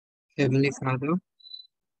Heavenly Father,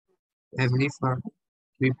 Heavenly Father,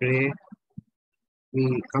 we pray,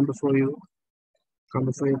 we come before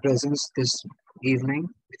your presence this evening.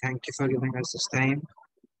 We thank you for giving us this time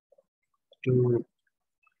to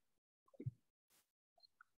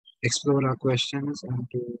explore our questions and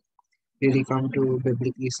to really come to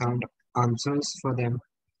biblically sound answers for them.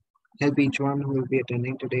 Help each one who will be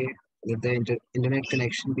attending today, let their internet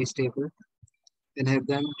connection be stable, and help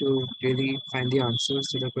them to really find the answers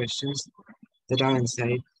to the questions that are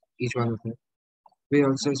inside each one of them. We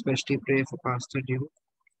also especially pray for Pastor Dew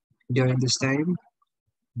during this time.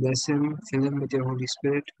 Bless him, fill him with your Holy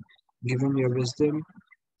Spirit, give him your wisdom,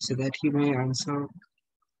 so that he may answer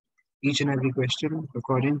each and every question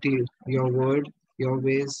according to your word, your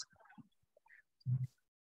ways.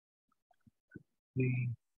 We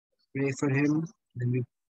pray for him and we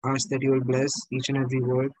ask that you will bless each and every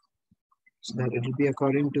word so that it will be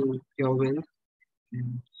according to your will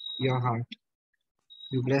and your heart.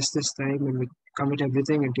 We bless this time and we commit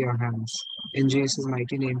everything into your hands. In Jesus'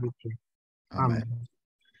 mighty name we pray. Amen.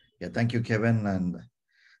 Yeah, thank you, Kevin. And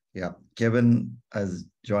yeah, Kevin is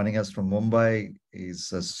joining us from Mumbai.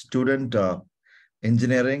 He's a student,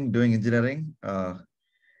 engineering, doing engineering.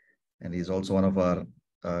 And he's also one of our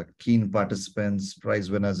keen participants, prize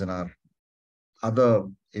winners in our other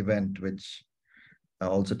event, which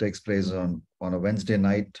also takes place on a Wednesday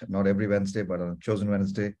night, not every Wednesday, but on a chosen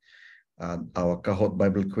Wednesday. Our Kahot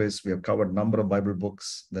Bible quiz. We have covered a number of Bible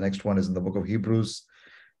books. The next one is in the book of Hebrews.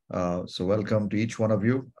 So welcome to each one of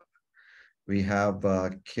you. We have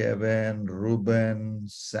Kevin, Ruben,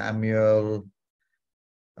 Samuel,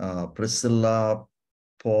 Priscilla,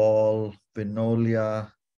 Paul,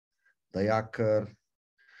 Pinolia, Dayakar.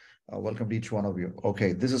 Welcome to each one of you.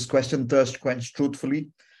 Okay, this is Question, Thirst, Quenched, Truthfully.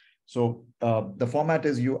 So the format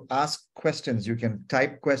is you ask questions. You can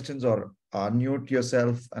type questions or unmute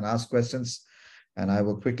yourself and ask questions, and I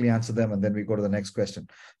will quickly answer them, and then we go to the next question.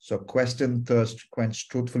 So Question, Thirst, Quenched,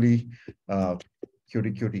 Truthfully,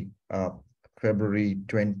 QTQT, February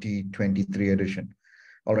 2023 edition.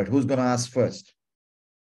 All right, who's going to ask first?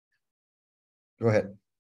 Go ahead.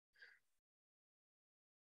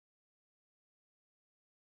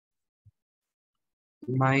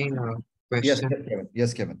 My question. Yes, Kevin.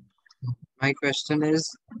 Yes, Kevin. My question is,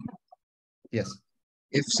 yes,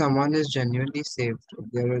 if someone is genuinely saved, if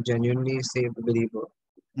they're a genuinely saved believer,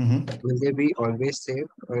 will they be always saved,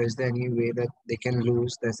 or is there any way that they can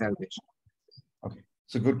lose their salvation? Okay,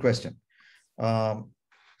 it's a good question. Now,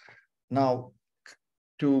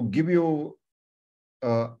 to give you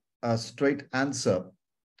a straight answer,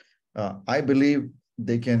 I believe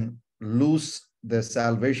they can lose their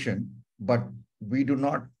salvation, but we do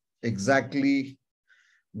not exactly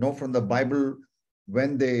know from the Bible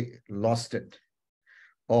when they lost it.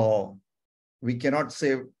 Or we cannot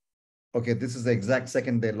say, okay, this is the exact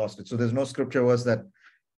second they lost it. So there's no scripture verse that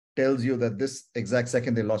tells you that this exact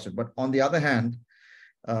second they lost it. But on the other hand,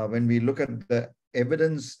 when we look at the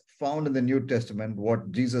evidence found in the New Testament, what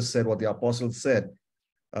Jesus said, what the apostles said,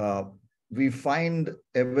 we find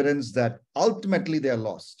evidence that ultimately they are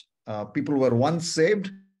lost. People who were once saved,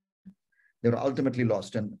 they were ultimately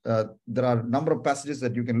lost. And there are a number of passages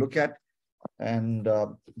that you can look at. And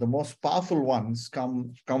the most powerful ones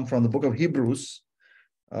come from the book of Hebrews.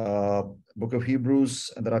 Book of Hebrews,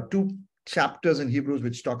 and there are 2 chapters in Hebrews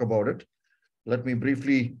which talk about it. Let me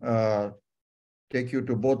briefly take you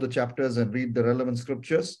to both the chapters and read the relevant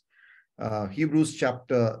scriptures. Hebrews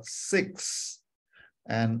chapter 6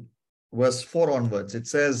 and verse 4 onwards. It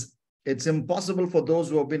says, it's impossible for those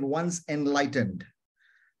who have been once enlightened.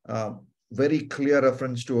 Very clear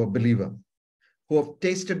reference to a believer. Who have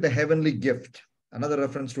tasted the heavenly gift. Another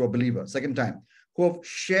reference to a believer. Second time. Who have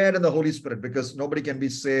shared in the Holy Spirit, because nobody can be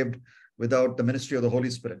saved without the ministry of the Holy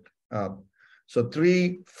Spirit. So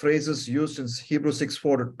 3 phrases used in Hebrews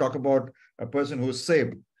 6:4 to talk about a person who is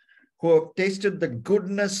saved. Who have tasted the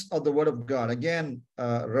goodness of the word of God. Again,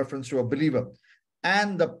 reference to a believer.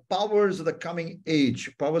 And the powers of the coming age.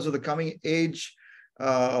 Powers of the coming age.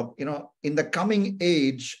 In the coming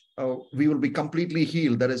age, we will be completely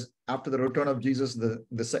healed. That is, after the return of Jesus,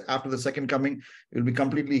 after the second coming, it will be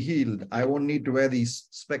completely healed. I won't need to wear these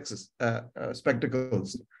spectacles.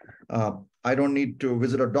 I don't need to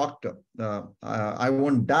visit a doctor. I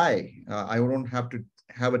won't die. I won't have to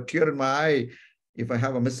have a tear in my eye if I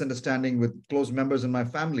have a misunderstanding with close members in my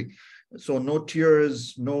family. So no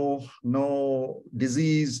tears, no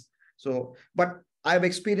disease. So, but I've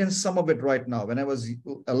experienced some of it right now. When I was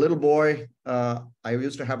a little boy, I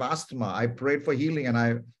used to have asthma. I prayed for healing, and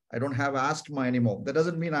I don't have asthma anymore. That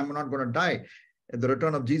doesn't mean I'm not going to die. If the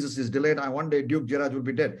return of Jesus is delayed, one day Duke Jeyaraj will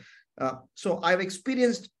be dead. So I've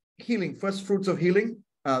experienced healing, first fruits of healing.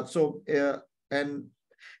 In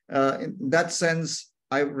that sense,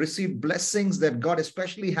 I received blessings that God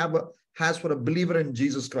especially has for a believer in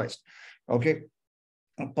Jesus Christ. Okay,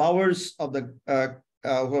 powers of the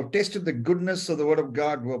who have tasted the goodness of the word of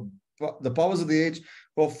God, the powers of the age,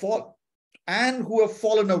 who have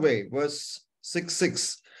fallen away. Verse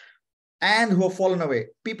 6:6, and who have fallen away.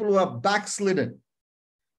 People who are backslidden,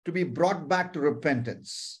 to be brought back to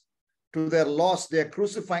repentance. To their loss, they are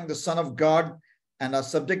crucifying the Son of God and are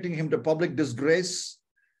subjecting him to public disgrace.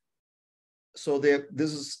 So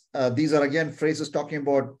these are again phrases talking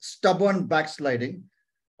about stubborn backsliding.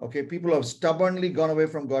 Okay, people have stubbornly gone away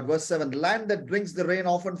from God. Verse 7, land that drinks the rain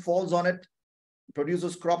often falls on it,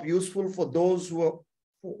 produces crop useful for those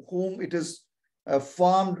whom it is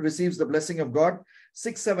farmed, receives the blessing of God.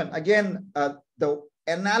 6:7, again, the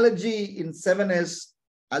analogy in 7 is,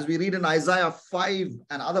 as we read in Isaiah 5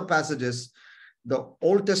 and other passages, the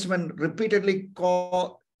Old Testament repeatedly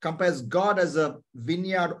compares God as a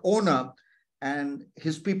vineyard owner and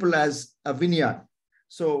his people as a vineyard.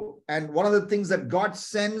 So, and one of the things that God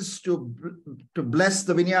sends to bless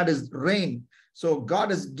the vineyard is rain. So God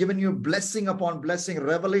has given you blessing upon blessing,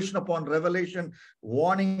 revelation upon revelation,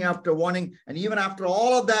 warning after warning. And even after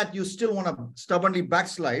all of that, you still want to stubbornly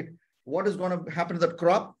backslide. What is going to happen to that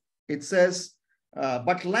crop? It says,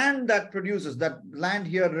 but land that produces, that land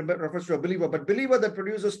here refers to a believer, but believer that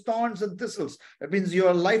produces thorns and thistles. That means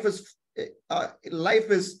your life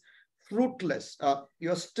is fruitless.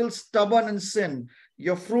 You're still stubborn in sin.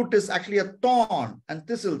 Your fruit is actually a thorn, and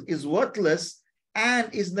thistle is worthless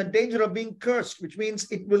and is in the danger of being cursed, which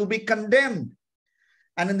means it will be condemned.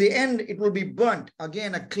 And in the end, it will be burnt.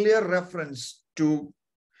 Again, a clear reference to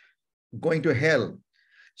going to hell.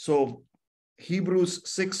 So Hebrews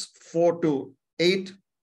 6:4-8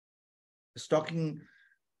 is talking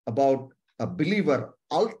about a believer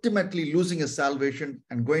ultimately losing his salvation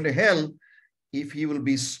and going to hell if he will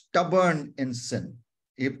be stubborn in sin,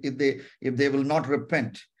 if they will not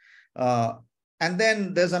repent. And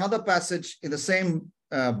then there's another passage in the same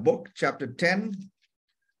book, chapter 10,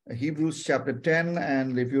 Hebrews chapter 10,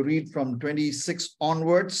 and if you read from 26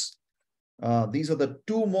 onwards, these are the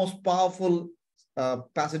two most powerful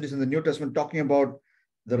passages in the New Testament talking about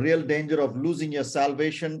the real danger of losing your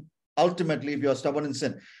salvation ultimately if you are stubborn in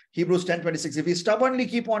sin. Hebrews 10:26, if we stubbornly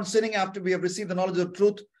keep on sinning after we have received the knowledge of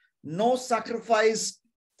truth, no sacrifice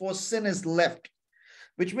for sin is left.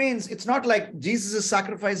 Which means it's not like Jesus'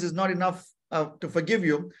 sacrifice is not enough to forgive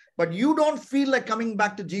you, but you don't feel like coming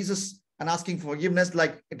back to Jesus and asking for forgiveness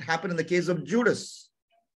like it happened in the case of Judas.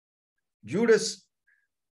 Judas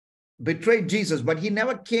betrayed Jesus, but he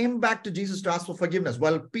never came back to Jesus to ask for forgiveness.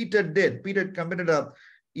 Well, Peter did. Peter committed a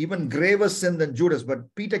even graver sin than Judas, but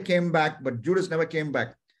Peter came back, but Judas never came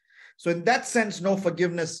back. So in that sense, no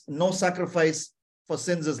forgiveness, no sacrifice for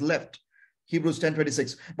sins is left. Hebrews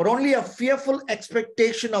 10:26. But only a fearful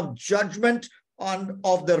expectation of judgment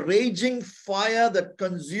of the raging fire that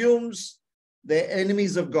consumes the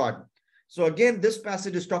enemies of God. So again, this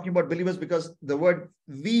passage is talking about believers because the word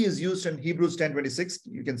we is used in Hebrews 10:26.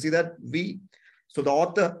 You can see that we. So the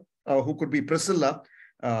author, who could be Priscilla,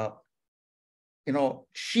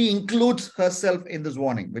 she includes herself in this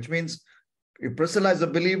warning, which means if Priscilla is a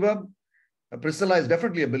believer, Priscilla is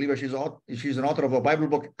definitely a believer. She's an author of a Bible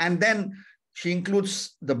book. And then she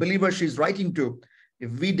includes the believer she's writing to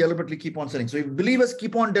if we deliberately keep on sinning. So if believers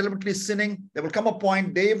keep on deliberately sinning, there will come a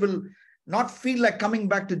point they will not feel like coming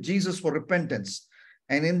back to Jesus for repentance.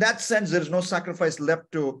 And in that sense, there is no sacrifice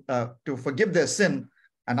left to forgive their sin.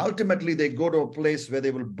 And ultimately, they go to a place where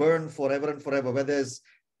they will burn forever and forever, where there's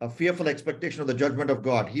a fearful expectation of the judgment of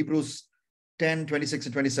God. Hebrews 10:26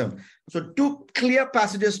 and 27. So two clear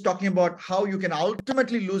passages talking about how you can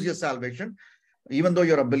ultimately lose your salvation, even though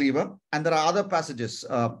you're a believer. And there are other passages.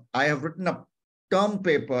 I have written a term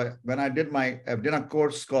paper when I've done a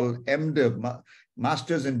course called MDiv,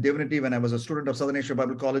 Masters in Divinity, when I was a student of Southern Asia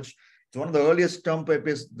Bible College. It's one of the earliest term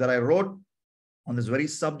papers that I wrote on this very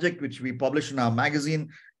subject, which we published in our magazine,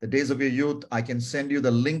 The Days of Your Youth. I can send you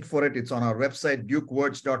the link for it. It's on our website,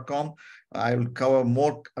 dukewords.com. I will cover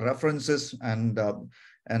more references and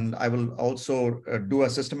I will also do a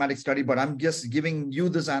systematic study, but I'm just giving you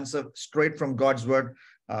this answer straight from God's word,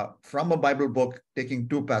 from a Bible book, taking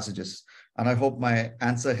two passages. And I hope my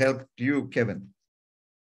answer helped you, Kevin.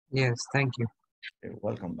 Yes, thank you. You're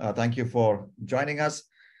welcome. Thank you for joining us.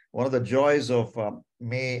 One of the joys of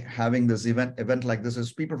May having this event like this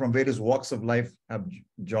is people from various walks of life have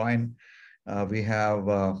joined. We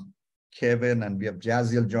have Kevin and we have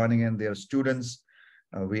Jaziel joining in. They are students.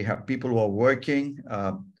 We have people who are working,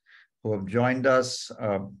 who have joined us.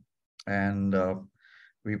 And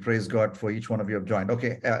We praise God for each one of you have joined.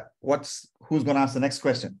 Okay, who's going to ask the next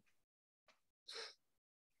question?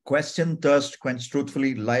 Question, thirst, quench,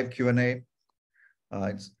 truthfully, live Q&A.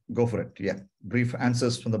 Go for it. Yeah, brief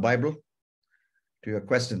answers from the Bible to your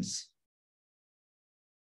questions.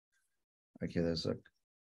 Okay,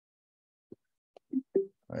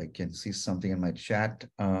 I can see something in my chat.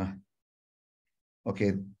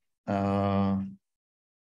 Okay,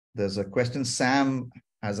 there's a question Sam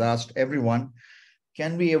has asked everyone.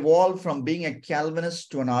 Can we evolve from being a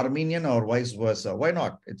Calvinist to an Arminian or vice versa? Why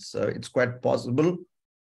not? It's quite possible.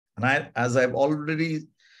 And as I've already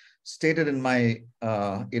stated in this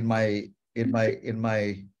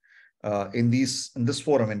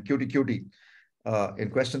forum in QTQT, in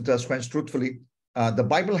Question, Thirst, Quench, Truthfully, the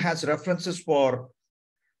Bible has references for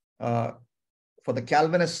the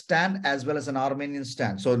Calvinist stand as well as an Arminian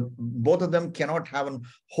stand. So both of them cannot have an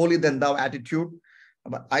holy than thou attitude.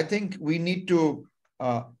 But I think we need to,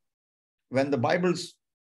 when the Bible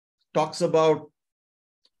talks about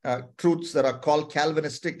truths that are called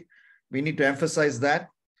Calvinistic, we need to emphasize that.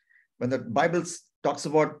 When the Bible talks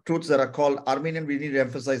about truths that are called Arminian, we need to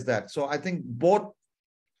emphasize that. So I think both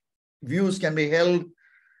views can be held,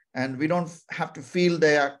 and we don't have to feel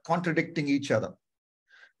they are contradicting each other.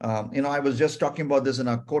 I was just talking about this in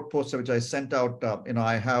a quote poster which I sent out.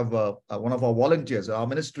 I have one of our volunteers, our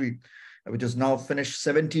ministry, which has now finished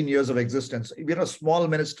 17 years of existence. We're a small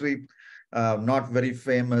ministry, not very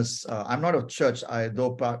famous. I'm not a church.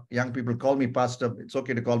 Though young people call me pastor, it's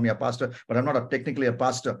okay to call me a pastor, but I'm not technically a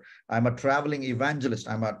pastor. I'm a traveling evangelist.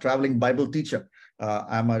 I'm a traveling Bible teacher.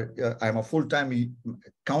 I'm a full-time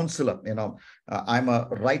counselor. I'm a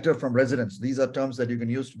writer from residence. These are terms that you can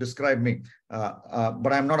use to describe me.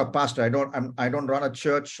 But I'm not a pastor. I don't run a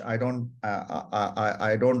church. I don't have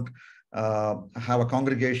a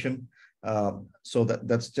congregation. So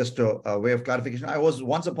that's just a way of clarification. I was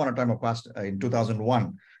once upon a time a pastor in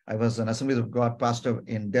 2001. I was an Assembly of God pastor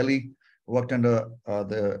in Delhi, worked under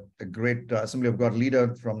the great Assembly of God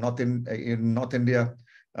leader from in North India,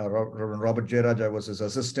 Reverend Robert Jeyaraj. I was his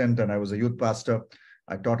assistant, and I was a youth pastor.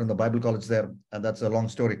 I taught in the Bible college there, and that's a long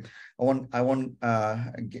story. I won't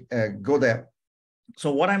go there.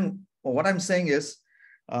 So what I'm saying is,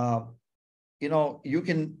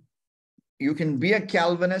 you can be a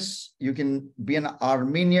Calvinist, you can be an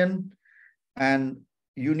Arminian, and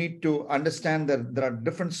you need to understand that there are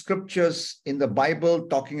different scriptures in the Bible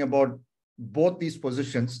talking about both these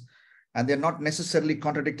positions, and they're not necessarily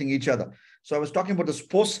contradicting each other. So I was talking about this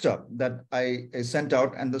poster that I sent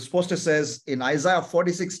out, and this poster says in Isaiah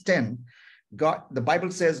 46:10, the Bible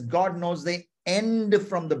says God knows the end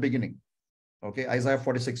from the beginning. Okay, Isaiah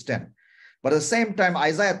 46:10. But at the same time,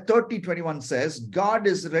 Isaiah 30:21 says, God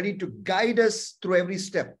is ready to guide us through every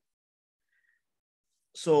step.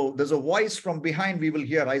 So there's a voice from behind we will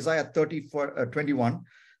hear, Isaiah 30:21,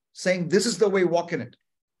 saying, this is the way, walk in it.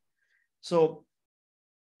 So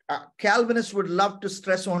Calvinists would love to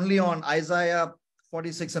stress only on Isaiah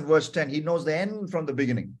 46 and verse 10. He knows the end from the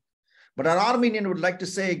beginning. But an Arminian would like to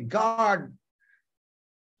say, God,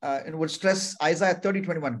 and would stress Isaiah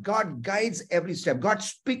 30:21, God guides every step. God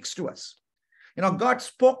speaks to us. God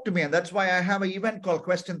spoke to me, and that's why I have an event called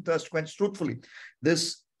Question, Thirst, Quench, Truthfully.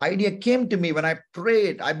 This idea came to me when I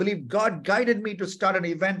prayed. I believe God guided me to start an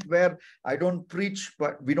event where I don't preach,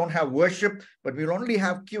 but we don't have worship, but we'll only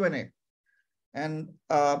have Q&A. And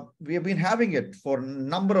we have been having it for a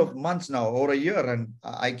number of months now, over a year, and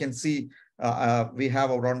I can see we have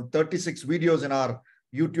around 36 videos in our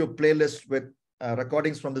YouTube playlist with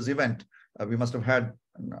recordings from this event. We must have had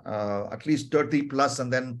at least 30 plus,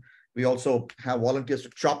 and then we also have volunteers to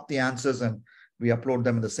chop the answers, and we upload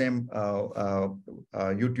them in the same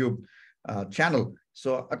YouTube channel.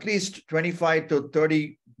 So at least 25 to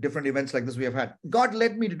 30 different events like this we have had. God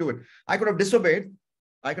led me to do it. I could have disobeyed.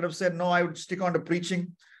 I could have said, no, I would stick on to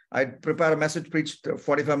preaching. I'd prepare a message, preach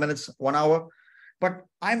 45 minutes, 1 hour. But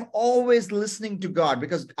I'm always listening to God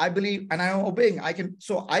because I believe, and I'm obeying. I can,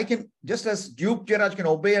 just as Duke Jeyaraj can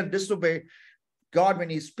obey and disobey God when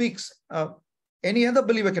he speaks, any other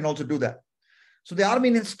believer can also do that. So the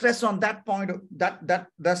Armenians stress on that point, that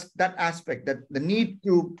aspect, that the need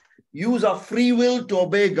to use our free will to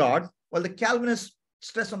obey God, while the Calvinists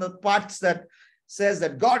stress on the parts that says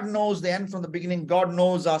that God knows the end from the beginning, God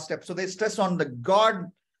knows our steps. So they stress on the God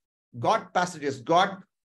passages,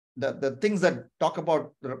 the things that talk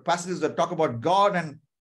about, the passages that talk about God and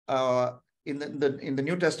in the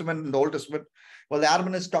New Testament, in the Old Testament, while the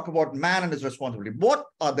Armenians talk about man and his responsibility. Both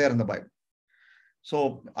are there in the Bible.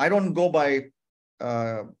 So I don't go by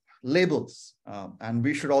labels, and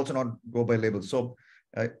we should also not go by labels. So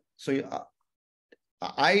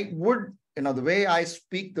I would, the way I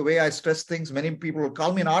speak, the way I stress things, many people will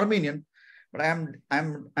call me an Armenian, but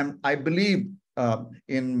I believe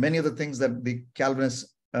in many of the things that the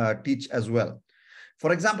Calvinists teach as well.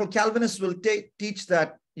 For example, Calvinists will teach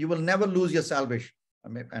that you will never lose your salvation.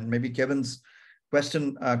 And maybe Kevin's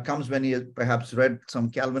question comes when he has perhaps read some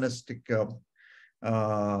Calvinistic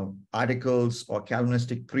articles or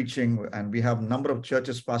Calvinistic preaching, and we have a number of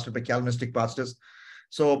churches pastored by Calvinistic pastors.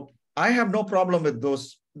 So I have no problem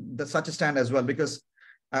with such a stand as well, because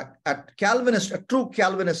a true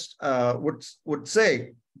Calvinist would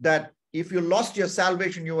say that if you lost your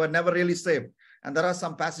salvation, you were never really saved. And there are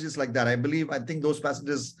some passages like that. I think those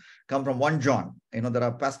passages come from 1 John. There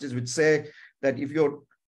are passages which say that if you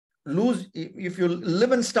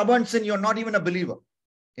live in stubborn sin, you're not even a believer.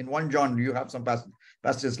 In 1 John, you have some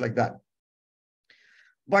passages like that.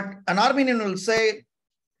 But an Armenian will say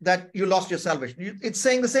that you lost your salvation. It's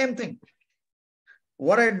saying the same thing.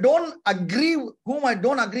 Whom I don't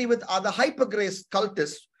agree with are the hyper-grace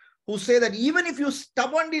cultists who say that even if you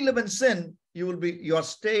stubbornly live in sin, you're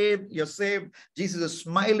saved, Jesus is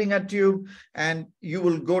smiling at you, and you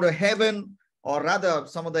will go to heaven. Or rather,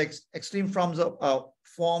 some of the extreme forms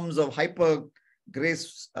of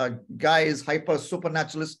hyper-grace guys,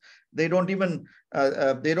 hyper-supernaturalists, they don't believe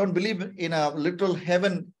in a literal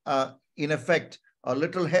heaven, in effect, a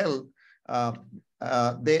literal hell.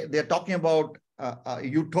 They're talking about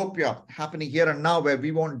utopia happening here and now, where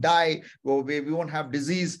we won't die, where we won't have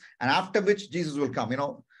disease, and after which Jesus will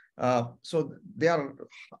come. So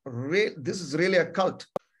this is really a cult.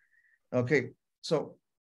 Okay, so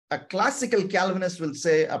a classical Calvinist will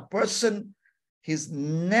say a person is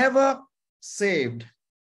never saved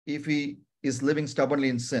if he is living stubbornly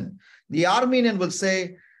in sin. The Armenian will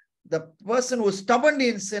say the person who is stubbornly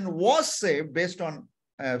in sin was saved based on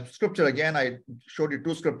scripture. Again, I showed you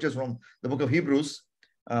two scriptures from the book of Hebrews,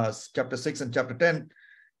 chapter 6 and chapter 10.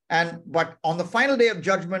 But on the final day of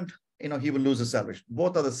judgment, he will lose his salvation.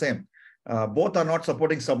 Both are the same. Both are not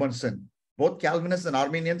supporting stubborn sin. Both Calvinists and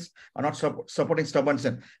Armenians are not supporting stubborn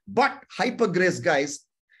sin. But hyper-grace guys,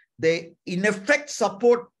 they in effect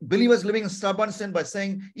support believers living in stubborn sin by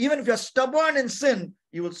saying, even if you're stubborn in sin,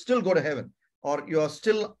 you will still go to heaven, or you're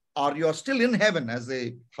still in heaven,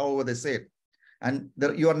 however they say it. And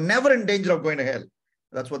you are never in danger of going to hell.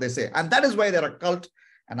 That's what they say. And that is why they're a cult.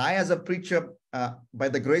 And I, as a preacher, by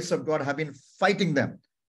the grace of God, have been fighting them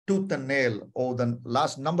tooth and nail over the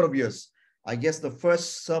last number of years. I guess the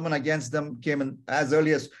first sermon against them came in as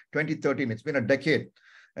early as 2013. It's been a decade.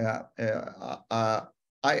 I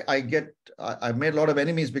made a lot of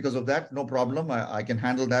enemies because of that. No problem. I can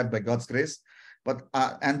handle that by God's grace. But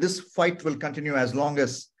and this fight will continue as long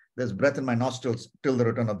as there's breath in my nostrils till the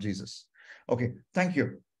return of Jesus. Okay, thank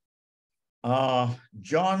you.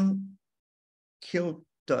 John Kiltus.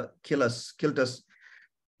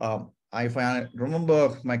 If I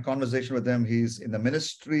remember my conversation with him, he's in the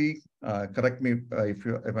ministry. Correct me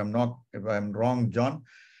if I'm wrong, John.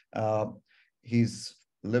 He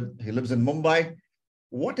lives in Mumbai.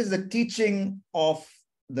 What is the teaching of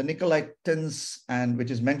the Nicolaitans, and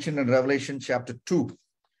which is mentioned in Revelation chapter 2?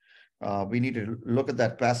 We need to look at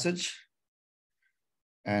that passage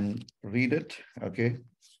and read it. Okay.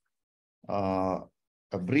 A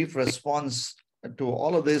brief response to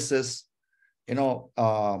all of this is,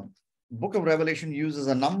 Book of Revelation uses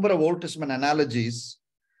a number of Old Testament analogies.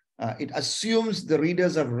 It assumes the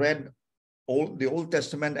readers have read the Old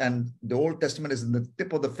Testament, and the Old Testament is in the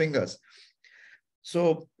tip of the fingers.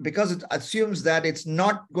 So because it assumes that, it's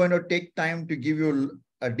not going to take time to give you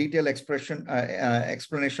a detailed explanation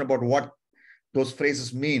about what those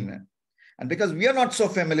phrases mean. And because we are not so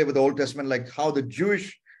familiar with the Old Testament, like how the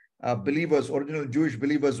Jewish original Jewish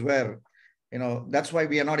believers were, that's why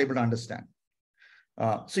we are not able to understand.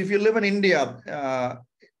 So if you live in India,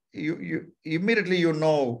 you immediately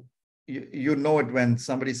know it when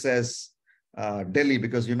somebody says Delhi,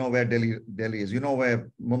 because you know where Delhi is, you know where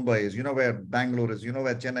Mumbai is, you know where Bangalore is, you know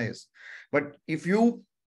where Chennai is. But if you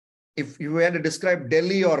had to describe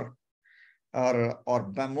Delhi or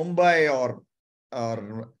Mumbai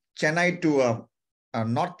or Chennai to a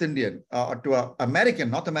North Indian or to a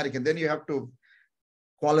North American, then you have to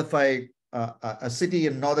qualify a city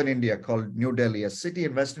in northern India called New Delhi, a city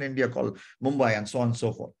in western India called Mumbai, and so on and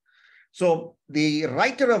so forth. So the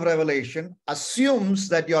writer of Revelation assumes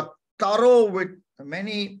that you're thorough with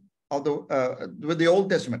many of with the Old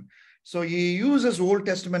Testament. So he uses Old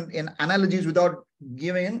Testament in analogies without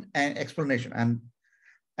giving an explanation,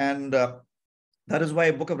 and that is why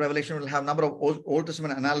a Book of Revelation will have a number of Old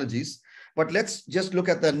Testament analogies. But let's just look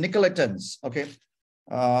at the Nicolaitans. Okay,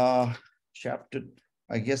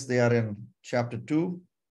 I guess they are in chapter 2.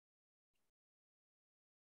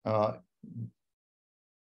 Uh,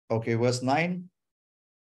 okay, verse 9.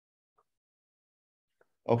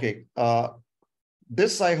 Okay.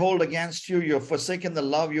 This I hold against you. You have forsaken the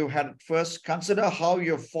love you had at first. Consider how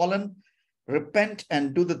you have fallen. Repent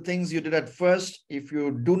and do the things you did at first. If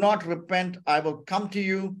you do not repent, I will come to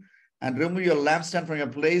you and remove your lampstand from your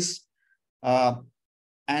place. But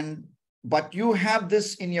you have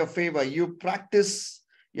this in your favor. You practice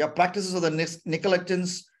your practices of the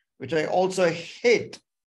Nicolaitans, which I also hate.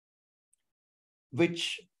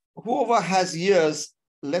 Which whoever has ears,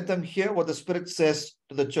 let them hear what the Spirit says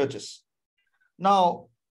to the churches. Now,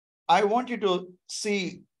 I want you to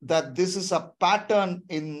see that this is a pattern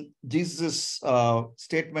in Jesus'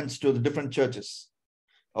 statements to the different churches.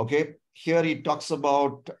 Okay, here he talks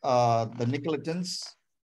about the Nicolaitans,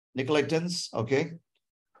 okay,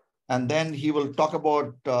 and then he will talk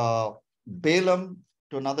about Balaam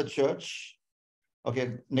to another church.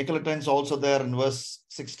 Okay, Nicolaitans also there in verse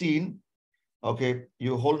 16. Okay,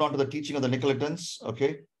 you hold on to the teaching of the Nicolaitans.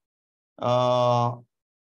 Okay,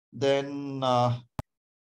 then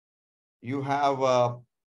you have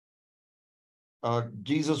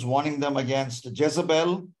Jesus warning them against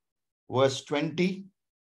Jezebel, verse 20.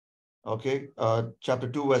 Okay, chapter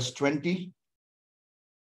 2, verse 20.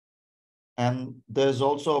 And there's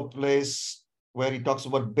also a place where he talks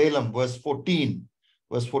about Balaam, verse 14.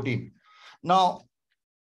 Verse 14. Now,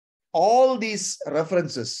 all these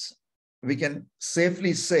references, we can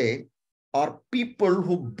safely say, are people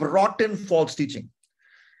who brought in false teaching.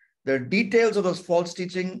 The details of those false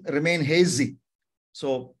teaching remain hazy.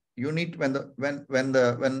 So you need, when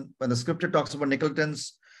the scripture talks about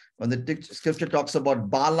Nicolaitans, when the scripture talks about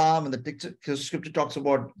Balaam, and the scripture talks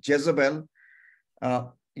about Jezebel,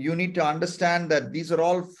 you need to understand that these are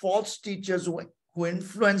all false teachers who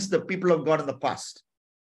influenced the people of God in the past.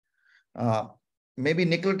 Maybe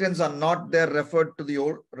Nicolaitans are not there referred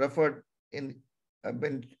in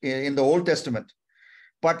the Old Testament,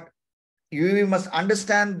 but you must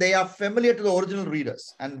understand they are familiar to the original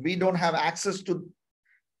readers, and we don't have access to,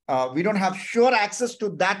 we don't have sure access to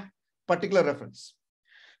that particular reference.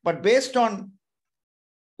 But based on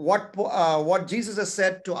what Jesus has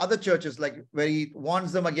said to other churches, like where he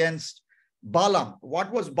warns them against Balaam.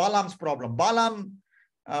 What was Balaam's problem? Balaam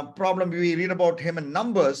problem, we read about him in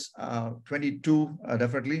Numbers 22,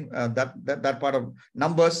 definitely, that part of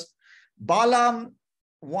Numbers. Balaam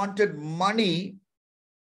wanted money,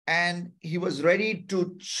 and he was ready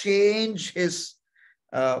to change his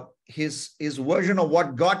version of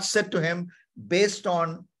what God said to him based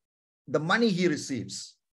on the money he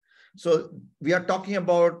receives. So we are talking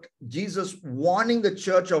about Jesus warning the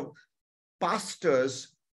church of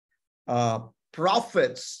pastors,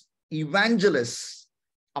 prophets, evangelists,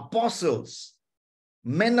 apostles,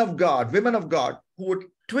 men of God, women of God, who would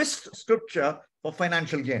twist scripture for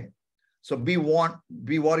financial gain. So be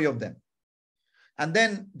wary of them. And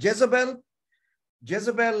then Jezebel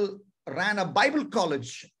ran a Bible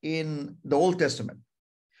college in the Old Testament.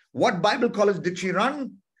 What Bible college did she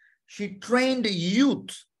run? She trained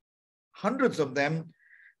youth, hundreds of them.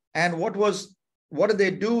 And what did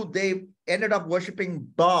they do? They ended up worshiping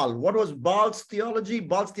Baal. What was Baal's theology?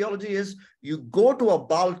 Baal's theology is you go to a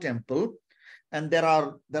Baal temple, and there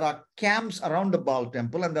are camps around the Baal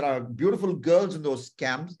temple, and there are beautiful girls in those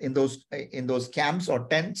camps, in those camps or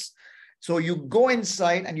tents. So you go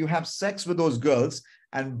inside and you have sex with those girls,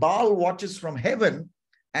 and Baal watches from heaven,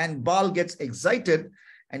 and Baal gets excited,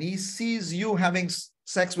 and he sees you having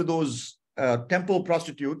sex with those temple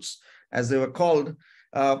prostitutes, as they were called,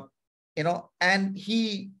 and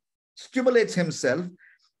he stimulates himself,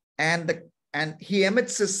 and he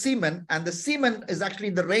emits his semen, and the semen is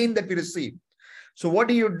actually the rain that we receive. So what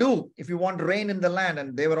do you do if you want rain in the land?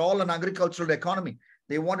 And they were all an agricultural economy.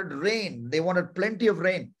 They wanted rain. They wanted plenty of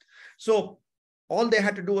rain. So all they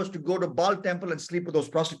had to do was to go to Baal temple and sleep with those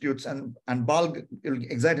prostitutes, and Baal will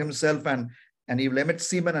excite himself, and he will emit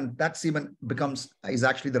semen, and that semen is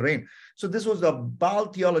actually the rain. So this was the Baal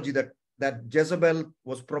theology that Jezebel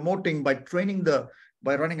was promoting by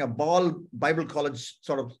running a Baal Bible college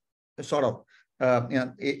sort of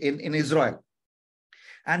in Israel.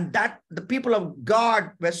 And that the people of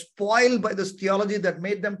God were spoiled by this theology that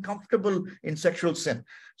made them comfortable in sexual sin.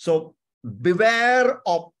 So beware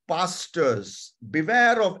of pastors,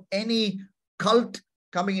 beware of any cult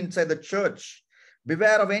coming inside the church,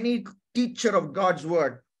 beware of any teacher of God's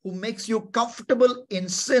word who makes you comfortable in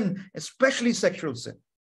sin, especially sexual sin.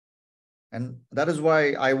 And that is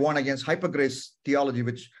why I warn against hypergrace theology,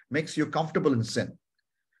 which makes you comfortable in sin.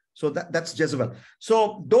 So that's Jezebel.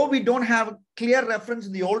 So though we don't have clear reference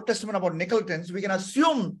in the Old Testament about Nicolaitans, we can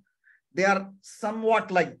assume they are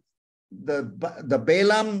somewhat like the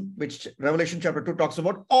Balaam, which Revelation chapter 2 talks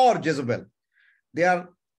about, or Jezebel. They are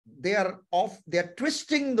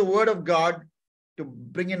twisting the word of God to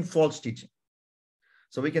bring in false teaching.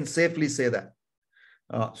 So we can safely say that.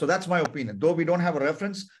 So that's my opinion, though we don't have a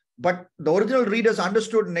reference. But the original readers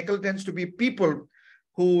understood Nicolaitans to be people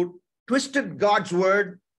who twisted God's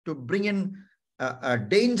word to bring in a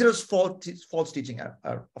dangerous false teaching,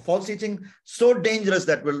 a false teaching so dangerous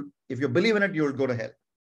that if you believe in it, you will go to hell.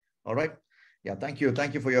 All right. Yeah. Thank you.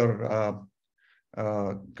 Thank you for your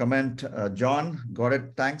comment, John. Got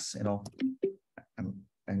it. Thanks. I'm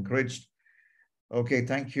encouraged. Okay.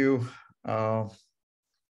 Thank you. All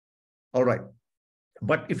right.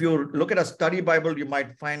 But if you look at a study Bible, you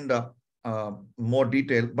might find more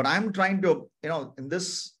detail. But I'm trying to, in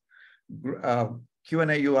this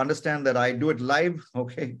Q&A, you understand that I do it live.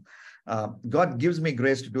 Okay. God gives me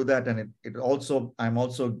grace to do that. And I'm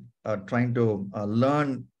also trying to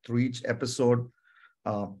learn through each episode.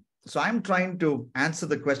 So I'm trying to answer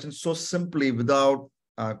the question so simply without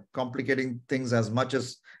complicating things as much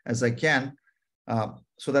as I can.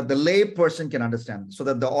 So that the lay person can understand, so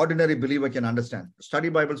that the ordinary believer can understand. Study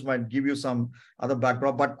Bibles might give you some other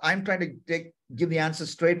background, but I'm trying to give the answer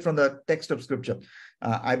straight from the text of Scripture.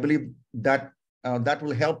 I believe that that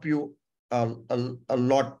will help you a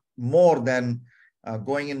lot more than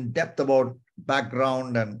going in depth about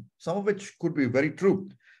background, and some of which could be very true.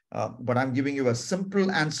 But I'm giving you a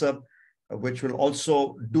simple answer, which will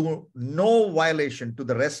also do no violation to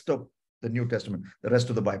the rest of the New Testament, the rest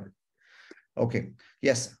of the Bible. Okay.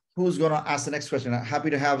 Yes. Who's going to ask the next question? I'm happy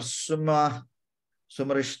to have Sumarishta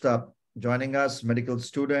joining us, medical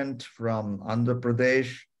student from Andhra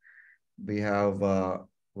Pradesh. We have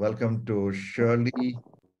welcome to Shirley.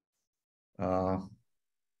 Welcome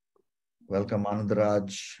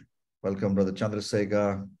Anandaraj. Welcome Brother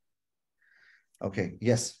Chandrasekhar. Okay.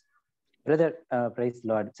 Yes. Brother, praise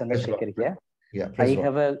Lord. Chandrasekhar here. Yeah.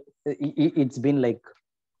 It's been like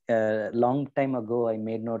a long time ago I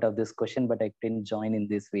made note of this question, but I didn't join in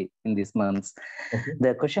this week, in these months. Okay.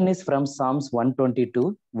 The question is from Psalms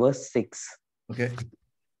 122, verse 6. Okay.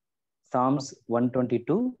 Psalms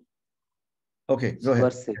 122. Okay, go ahead.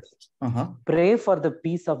 Verse 6. Pray for the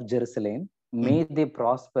peace of Jerusalem. May they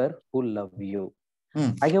prosper who love you.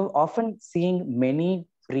 I have often seen many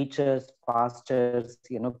preachers, pastors,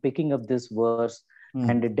 picking up this verse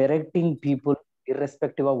and directing people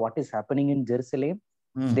irrespective of what is happening in Jerusalem.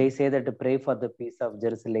 They say that pray for the peace of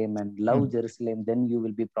Jerusalem and love Jerusalem, then you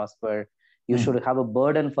will be prospered. You should have a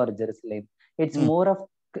burden for Jerusalem. It's more of,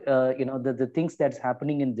 the things that's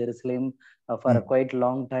happening in Jerusalem for a quite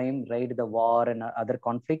long time, right? The war and other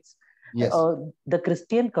conflicts. Yes. The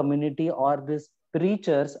Christian community or these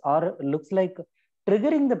preachers looks like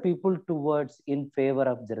triggering the people towards in favor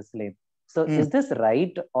of Jerusalem. So is this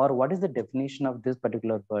right? Or what is the definition of this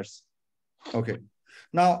particular verse? Okay.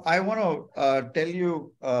 Now, I want to tell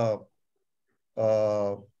you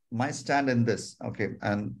my stand in this. Okay.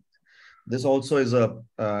 And this also is a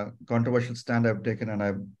controversial stand I've taken, and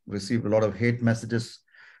I've received a lot of hate messages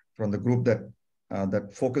from the group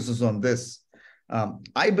that focuses on this.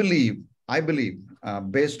 I believe,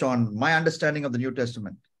 based on my understanding of the New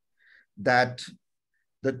Testament, that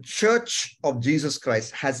the Church of Jesus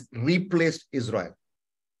Christ has replaced Israel.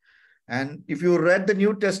 And if you read the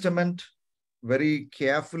New Testament very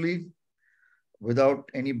carefully, without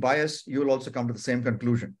any bias, you will also come to the same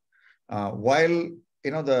conclusion. While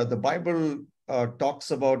the Bible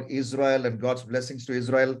talks about Israel and God's blessings to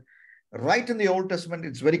Israel, right in the Old Testament,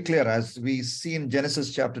 it's very clear, as we see in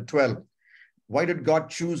Genesis chapter 12. Why did God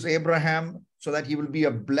choose Abraham? So that he will be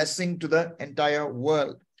a blessing to the entire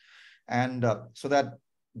world, and so that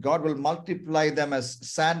God will multiply them as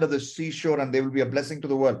sand of the seashore, and they will be a blessing to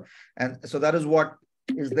the world. And so that is what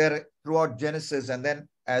is there throughout Genesis. And then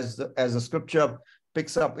as the scripture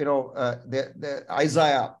picks up, the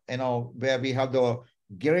Isaiah, where we have the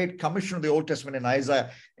great commission of the Old Testament in Isaiah,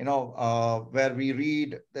 where we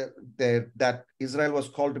read that Israel was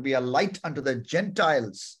called to be a light unto the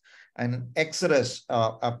Gentiles, and Exodus,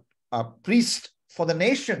 a priest for the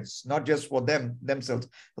nations, not just for themselves,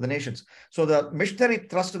 for the nations. So the missionary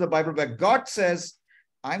thrust of the Bible, where God says,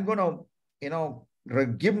 I'm going to,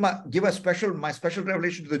 give my special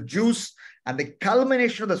revelation to the Jews, and the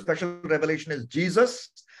culmination of the special revelation is Jesus,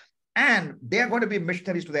 and they are going to be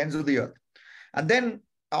missionaries to the ends of the earth. And then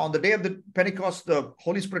on the day of the Pentecost, the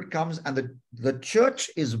Holy Spirit comes, and the church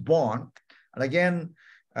is born. And again,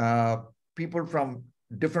 people from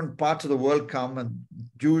different parts of the world come, and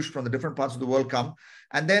Jews from the different parts of the world come.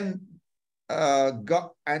 And then God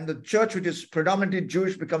and the church, which is predominantly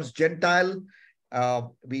Jewish, becomes Gentile.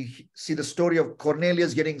 We see the story of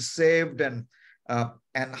Cornelius getting saved, and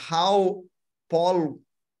how Paul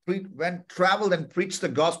traveled and preached the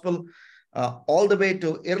gospel all the way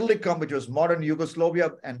to Irlikum, which was modern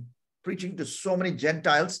Yugoslavia, and preaching to so many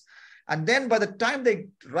Gentiles. And then by the time they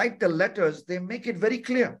write the letters, they make it very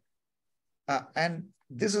clear. And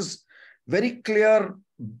this is very clearly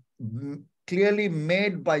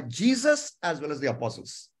made by Jesus as well as the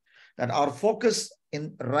apostles, that our focus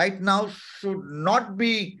right now should not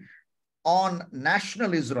be on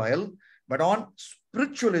national Israel, but on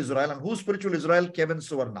spiritual Israel. And who's spiritual Israel? Kevin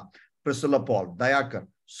Suvarna, Priscilla Paul, Dayakar,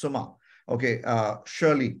 Suma,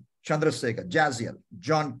 Shirley, Chandrasekhar, Jaziel,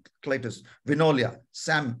 John Cletus, Vinolia,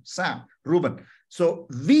 Sam, Reuben. So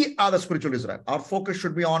we are the spiritual Israel. Our focus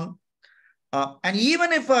should be on, and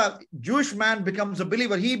even if a Jewish man becomes a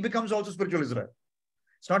believer, he becomes also spiritual Israel.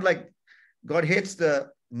 It's not like God hates a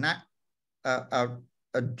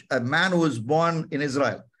man who is born in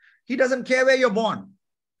Israel. He doesn't care where you're born.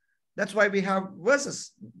 That's why we have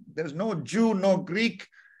verses. There's no Jew, no Greek.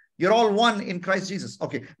 You're all one in Christ Jesus.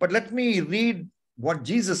 Okay, but let me read what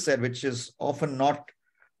Jesus said, which is often not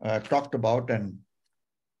talked about, and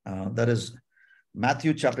that is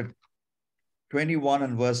Matthew chapter 21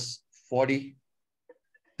 and verse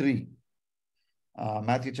 43.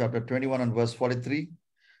 Matthew chapter 21 and verse 43.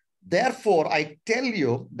 Therefore, I tell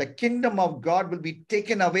you, the kingdom of God will be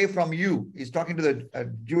taken away from you. He's talking to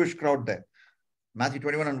the Jewish crowd there. Matthew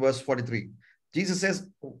 21 and verse 43. Jesus says,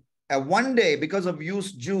 one day, because of you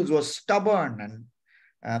Jews were stubborn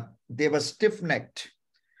and they were stiff-necked,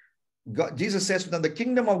 Jesus says to them, the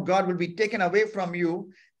kingdom of God will be taken away from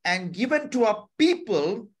you and given to a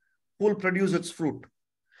people who will produce its fruit.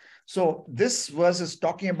 So this verse is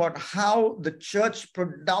talking about how the church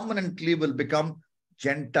predominantly will become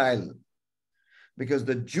Gentile, because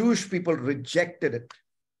the Jewish people rejected it.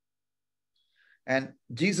 And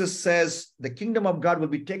Jesus says, the kingdom of God will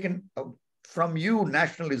be taken from you,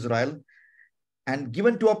 national Israel, and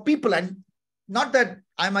given to a people. And not that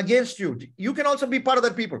I'm against you. You can also be part of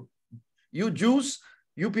that people. You Jews,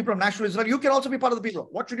 you people of national Israel, you can also be part of the people.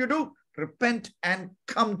 What should you do? Repent and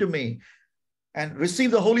come to me and receive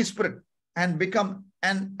the Holy Spirit and become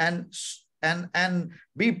and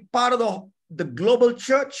be part of the global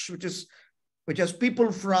church, which has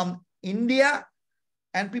people from India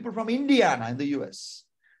and people from Indiana in the US,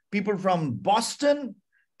 people from Boston,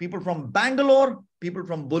 people from Bangalore, people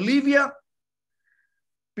from Bolivia,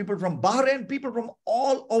 people from Bahrain, people from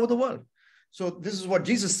all over the world. So this is what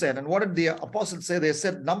Jesus said. And what did the apostles say? They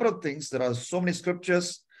said a number of things. There are so many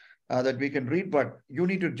scriptures that we can read, but you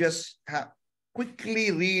need to just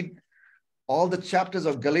quickly read all the chapters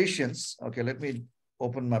of Galatians. Okay, let me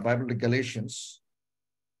open my Bible to Galatians.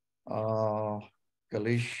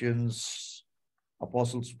 Galatians,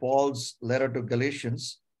 Apostle Paul's letter to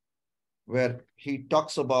Galatians, where he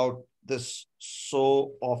talks about this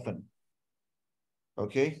so often.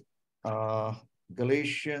 Okay,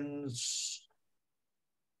 Galatians.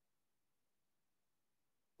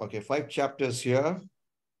 Okay, 5 chapters here.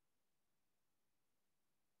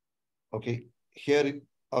 Okay, here,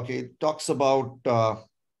 okay, it talks about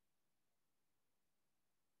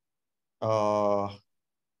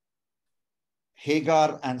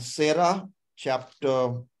Hagar and Sarah,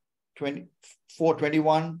 chapter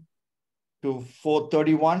 4:21 to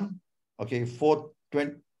 4:31. Okay,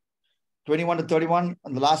 21 to 31,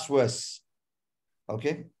 and the last verse.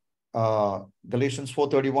 Okay, Galatians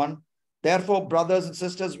 4:31. Therefore, brothers and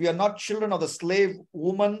sisters, we are not children of the slave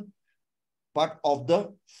woman, but of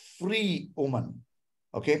the free woman.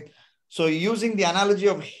 Okay, so using the analogy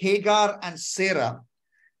of Hagar and Sarah,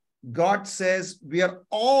 God says we are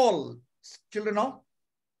all children of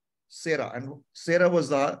Sarah. And Sarah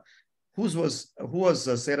was who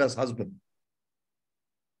was Sarah's husband?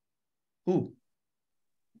 Who?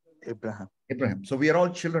 Abraham. So we are all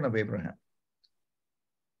children of Abraham.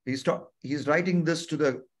 He's writing this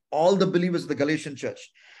to all the believers of the Galatian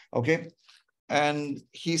church. Okay, and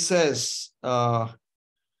he says, the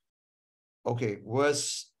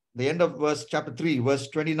end of verse chapter 3, verse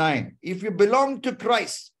 29. If you belong to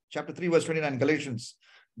Christ, chapter 3, verse 29, Galatians,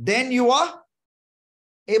 then you are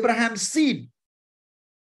Abraham's seed.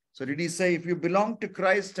 So did he say if you belong to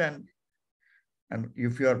Christ and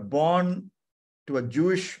if you are born to a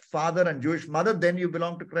Jewish father and Jewish mother, then you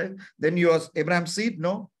belong to Christ, then you are Abraham's seed?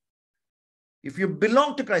 No. If you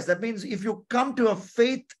belong to Christ, that means if you come to a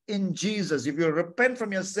faith in Jesus, if you repent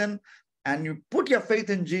from your sin and you put your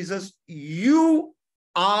faith in Jesus, you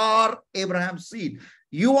are Abraham's seed.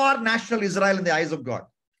 You are national Israel in the eyes of God.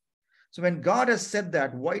 So when God has said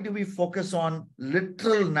that, why do we focus on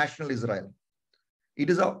literal national Israel? It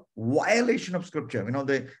is a violation of scripture.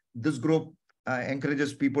 This group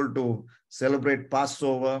encourages people to celebrate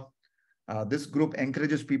Passover. This group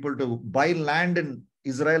encourages people to buy land in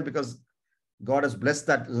Israel because God has blessed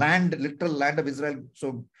that land, literal land of Israel.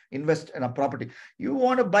 So invest in a property. You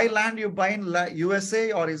want to buy land, you buy in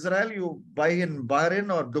USA or Israel, you buy in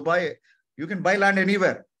Bahrain or Dubai. You can buy land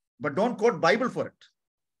anywhere, but don't quote Bible for it.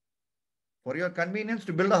 For your convenience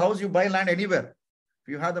to build a house, you buy land anywhere.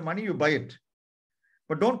 If you have the money, you buy it.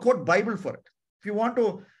 But don't quote Bible for it. If you want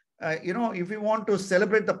to, if you want to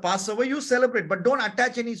celebrate the Passover, you celebrate, but don't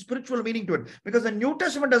attach any spiritual meaning to it, because the New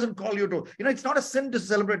Testament doesn't call you to, it's not a sin to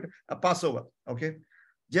celebrate a Passover. Okay.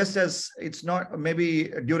 Just as it's not,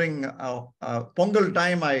 maybe during Pongal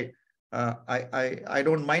time, I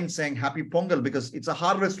don't mind saying happy Pongal because it's a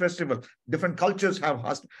harvest festival. Different cultures have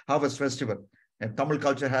harvest festival. And Tamil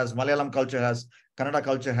culture has, Malayalam culture has, Kannada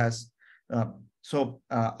culture has. So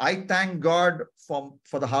I thank God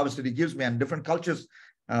for the harvest that He gives me, and different cultures.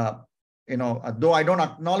 Though I don't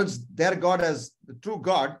acknowledge their God as the true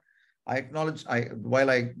God, I acknowledge, while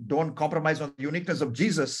I don't compromise on the uniqueness of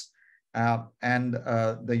Jesus and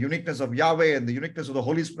the uniqueness of Yahweh and the uniqueness of the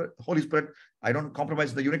Holy Spirit, I don't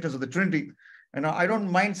compromise the uniqueness of the Trinity. I don't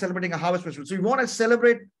mind celebrating a harvest festival. So you want to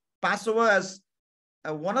celebrate Passover as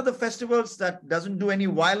one of the festivals that doesn't do any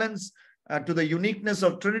violence to the uniqueness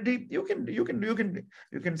of Trinity. You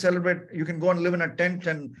can celebrate. You can go and live in a tent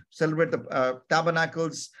and celebrate the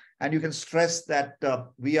tabernacles, and you can stress that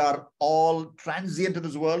we are all transient to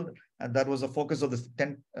this world, and that was the focus of this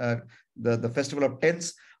tent, the festival of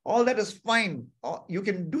tents. All that is fine. You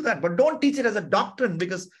can do that, but don't teach it as a doctrine,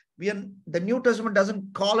 because the New Testament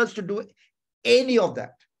doesn't call us to do any of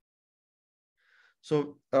that.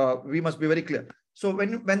 So we must be very clear. So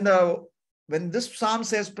when this psalm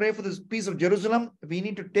says pray for this peace of Jerusalem, we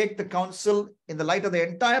need to take the counsel in the light of the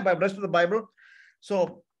entire rest of the Bible.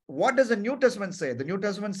 So what does the New Testament say? The New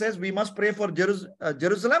Testament says we must pray for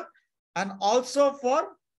Jerusalem, and also for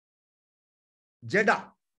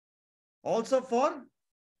Jeddah, also for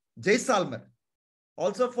Jaisalmer,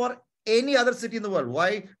 also for any other city in the world.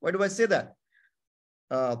 Why do I say that?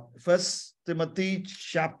 1 Timothy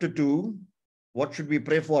chapter 2, what should we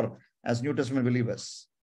pray for as New Testament believers?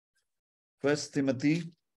 1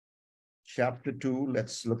 Timothy chapter 2,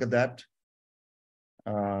 let's look at that.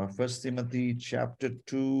 1 Timothy chapter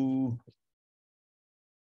 2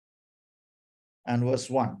 and verse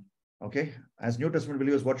 1. Okay, as New Testament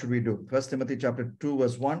believers, what should we do? 1 Timothy chapter 2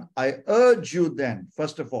 verse 1. I urge you then,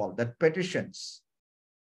 first of all, that petitions,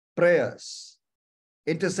 prayers,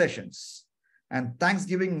 intercessions, and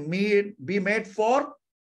thanksgiving be made for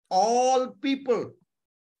all people.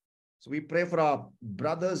 So we pray for our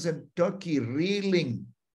brothers in Turkey reeling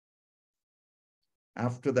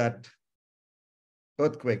after that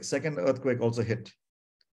earthquake. Second earthquake also hit.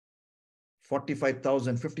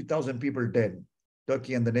 45,000, 50,000 people dead.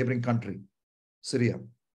 Turkey and the neighboring country, Syria.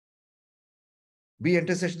 Be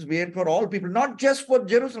intercessions made for all people, not just for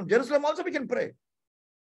Jerusalem. Jerusalem also we can pray,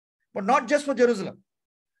 but not just for Jerusalem.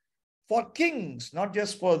 For kings, not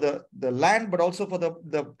just for the land, but also for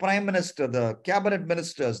the prime minister, the cabinet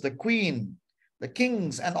ministers, the queen, the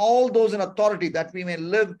kings, and all those in authority, that we may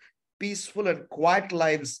live peaceful and quiet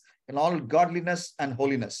lives in all godliness and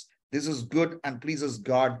holiness. This is good and pleases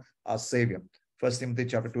God, our Savior. 1 Timothy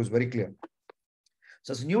chapter 2 is very clear.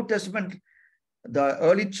 So as New Testament, the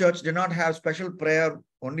early church did not have special prayer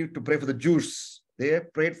only to pray for the Jews. They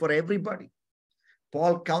prayed for everybody.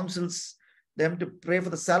 Paul counsels them to pray for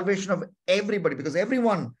the salvation of everybody, because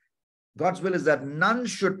everyone, God's will is that none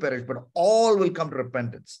should perish, but all will come to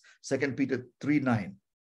repentance. 2 Peter 3:9.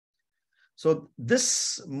 So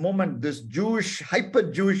this moment, this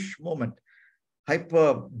hyper-Jewish moment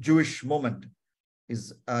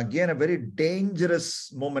is again a very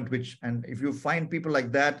dangerous moment, and if you find people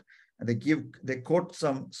like that, and they quote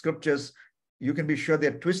some scriptures, you can be sure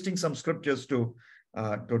they're twisting some scriptures to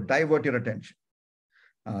divert your attention.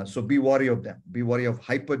 So be wary of them. Be wary of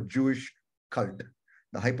hyper-Jewish cult,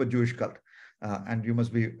 the hyper-Jewish cult. And you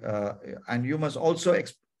must also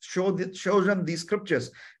show them these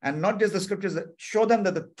scriptures, and not just the scriptures, show them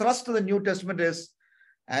that the thrust of the New Testament is,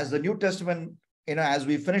 as the New Testament, as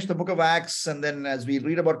we finish the book of Acts, and then as we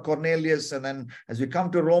read about Cornelius, and then as we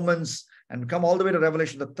come to Romans and come all the way to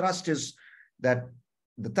Revelation, the thrust is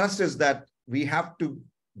that we have to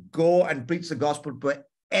go and preach the gospel to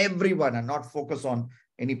everyone and not focus on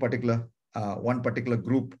any particular one particular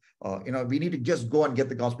group. We need to just go and get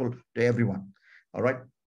the gospel to everyone. All right.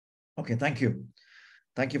 Okay. Thank you.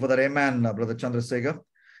 Thank you for that. Amen, Brother Chandrasekhar.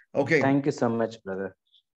 Okay. Thank you so much, brother.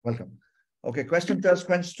 Welcome. Okay, question test,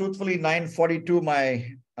 Quenched truthfully, 9:42,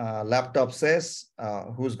 my laptop says.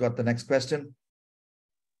 Who's got the next question?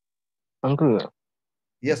 Uncle,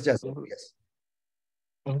 Yes, Jesse. uncle, Yes.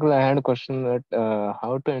 uncle, I had a question that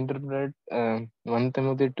how to interpret 1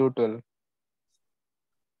 Timothy 2:12.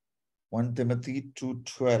 1 Timothy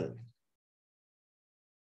 2:12.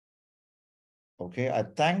 Okay, I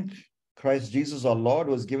thank Christ Jesus our Lord,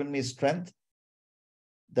 who has given me strength,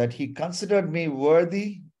 that he considered me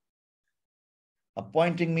worthy,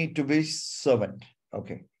 appointing me to be servant.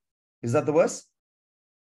 Okay. Is that the verse?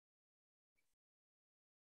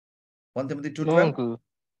 1 Timothy No, 2:12? uncle.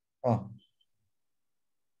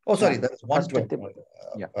 Oh, sorry, Yeah. that's First 1:12. Timothy.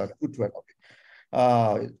 Yeah. 2:12.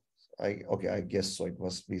 Okay. I guess so. It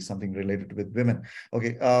must be something related with women.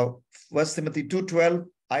 Okay. 1 Timothy 2:12.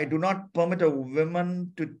 I do not permit a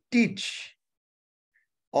woman to teach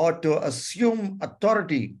or to assume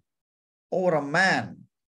authority over a man.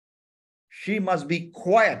 She must be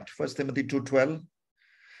quiet. 1 Timothy 2:12.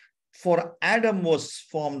 For Adam was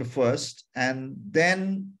formed first, and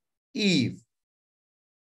then Eve.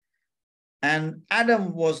 And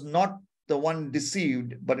Adam was not the one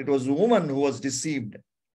deceived, but it was the woman who was deceived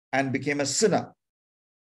and became a sinner.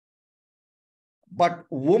 But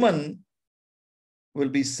woman will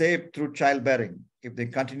be saved through childbearing if they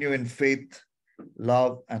continue in faith,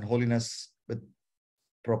 love, and holiness with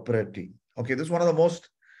propriety. Okay, this is one of the most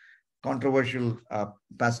controversial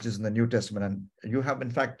passages in the New Testament. And you have, in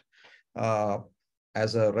fact,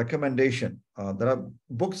 as a recommendation, there are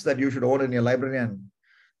books that you should order in your library, and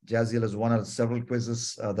Jaziel has won several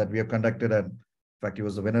quizzes that we have conducted. And in fact, he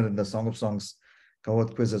was the winner in the Song of Songs cover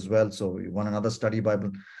quiz as well. So he won another study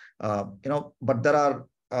Bible. But there are,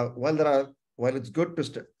 while it's good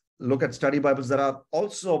to look at study Bibles, there are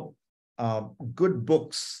also good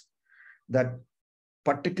books that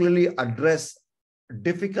particularly address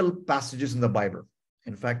difficult passages in the Bible.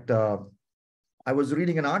 In fact, I was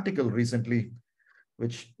reading an article recently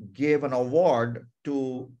which gave an award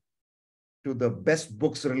to the best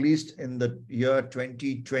books released in the year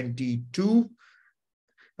 2022.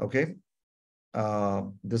 Okay.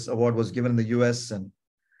 This award was given in the US, and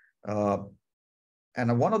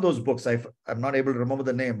one of those books, I'm not able to remember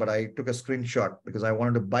the name, but I took a screenshot because I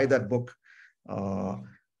wanted to buy that book.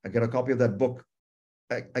 I get a copy of that book.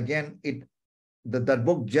 Again, that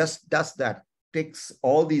book just does that, takes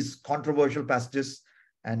all these controversial passages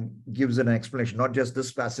and gives an explanation. Not just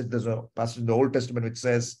this passage, there's a passage in the Old Testament which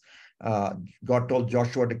says God told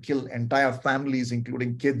Joshua to kill entire families,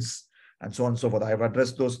 including kids, and so on and so forth. I have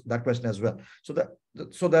addressed that question as well.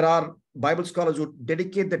 So there are Bible scholars who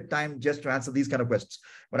dedicate the time just to answer these kind of questions.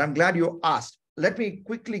 But I'm glad you asked. Let me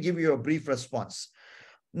quickly give you a brief response.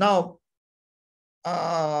 Now,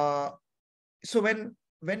 so when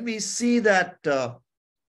we see that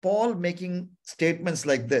Paul making statements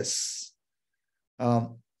like this,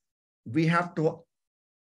 we have to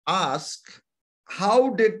ask, how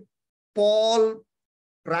did Paul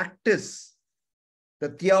practice the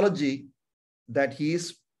theology that he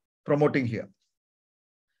is promoting here?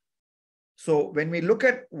 So when we look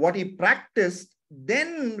at what he practiced,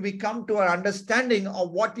 then we come to our understanding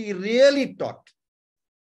of what he really taught.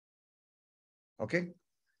 Okay.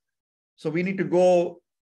 So we need to go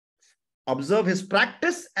observe his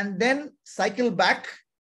practice and then cycle back,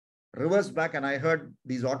 reverse back. And I heard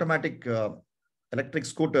these automatic electric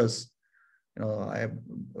scooters. I have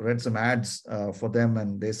read some ads for them,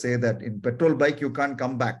 and they say that in petrol bike you can't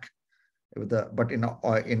come back, but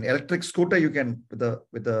in electric scooter you can,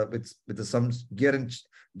 with some gear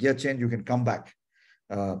change, you can come back.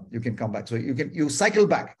 So you cycle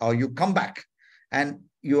back or you come back, and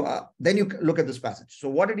then you look at this passage. So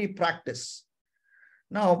what did he practice?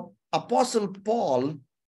 Now, Apostle Paul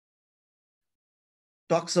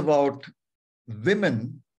talks about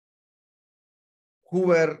women who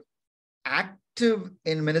were active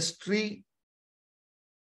in ministry,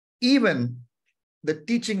 even the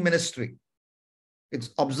teaching ministry.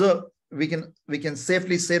 It's observed, we can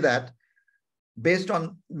safely say that based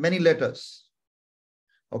on many letters.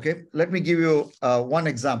 Okay, let me give you one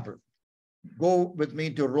example. Go with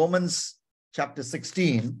me to Romans chapter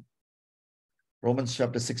 16. Romans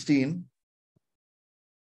chapter 16.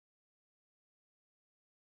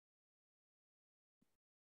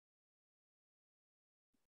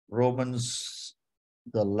 Romans,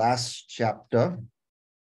 the last chapter.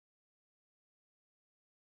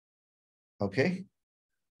 Okay.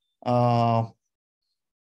 There are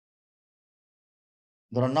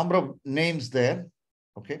a number of names there.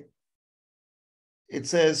 Okay. It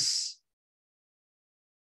says,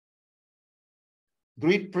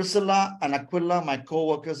 greet Priscilla and Aquila, my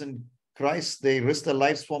co-workers in Christ. They risked their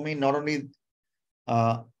lives for me. Not only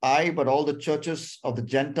I, but all the churches of the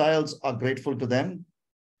Gentiles are grateful to them.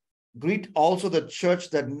 Greet also the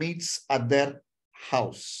church that meets at their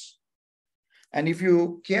house. And if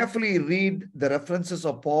you carefully read the references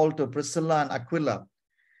of Paul to Priscilla and Aquila,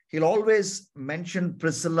 he'll always mention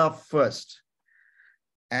Priscilla first.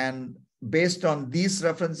 And based on these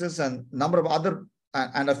references and number of other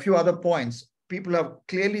and a few other points, people have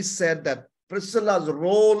clearly said that Priscilla's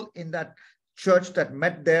role in that church that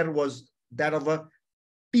met there was that of a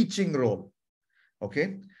teaching role.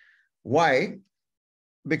 Okay. Why?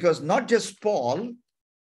 Because not just Paul,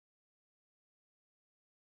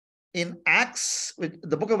 in Acts,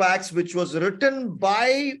 the book of Acts, which was written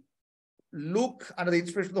by Luke under the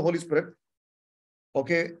inspiration of the Holy Spirit,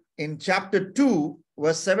 okay, in chapter 2,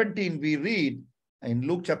 verse 17, we read, in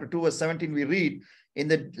Luke chapter 2, verse 17, we read, in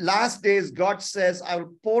the last days, God says, I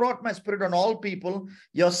will pour out my spirit on all people.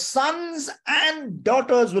 Your sons and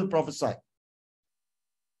daughters will prophesy.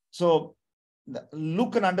 So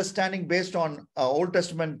Luke, an understanding based on Old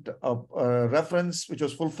Testament reference, which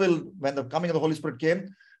was fulfilled when the coming of the Holy Spirit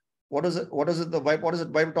came. What is it? What is it? The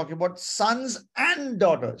Bible talking about? Sons and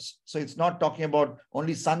daughters. So it's not talking about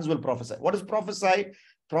only sons will prophesy. What is prophesy?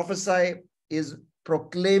 Prophesy is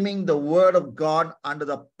proclaiming the word of God under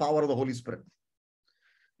the power of the Holy Spirit.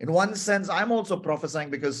 In one sense, I'm also prophesying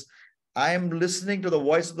because I am listening to the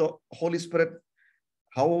voice of the Holy Spirit,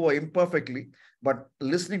 however imperfectly, but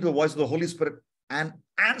listening to the voice of the Holy Spirit and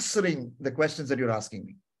answering the questions that you're asking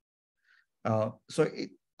me.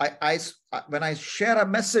 When I share a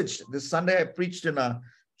message, this Sunday I preached in a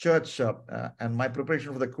church and my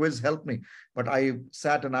preparation for the quiz helped me. But I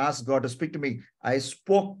sat and asked God to speak to me. I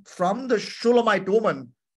spoke from the Shulamite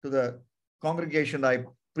woman to the congregation I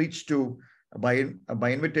preached to by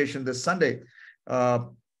invitation this Sunday. A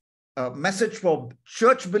message for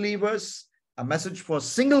church believers, a message for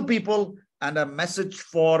single people, and a message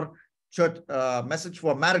for church, message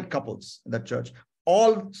for married couples in that church.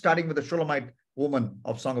 All starting with the Shulamite woman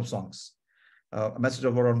of Song of Songs. A message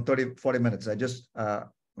of around 30-40 minutes. I just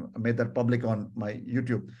made that public on my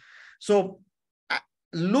YouTube. So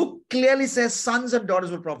Luke clearly says sons and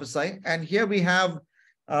daughters will prophesy. And here we have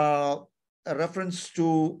a reference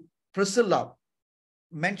to Priscilla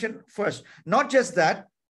mentioned first. Not just that,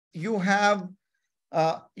 you have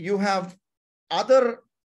other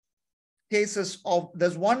cases of,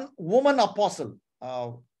 there's one woman apostle.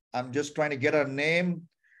 I'm just trying to get her name.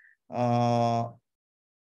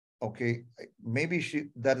 Okay, maybe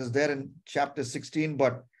that is there in chapter 16,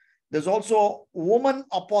 but there's also a woman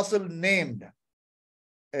apostle named.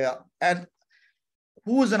 And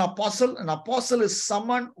who is an apostle? An apostle is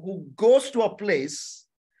someone who goes to a place,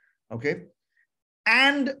 okay,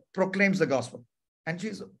 and proclaims the gospel. And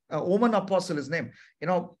she's a woman apostle is named. You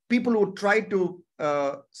know, people who try to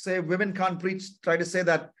say women can't preach, try to say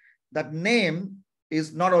that that name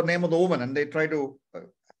is not a name of the woman, and they try to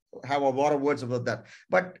have a lot of words about that.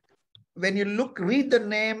 But when you read the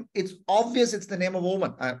name, it's obvious it's the name of a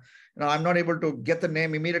woman. I'm not able to get the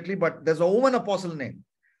name immediately, but there's a woman apostle name.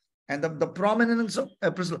 And the prominence of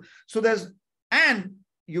Priscilla. So and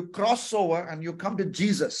you cross over and you come to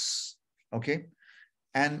Jesus, okay?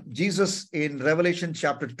 And Jesus in Revelation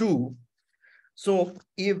chapter 2. So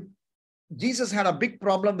if Jesus had a big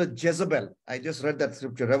problem with Jezebel, I just read that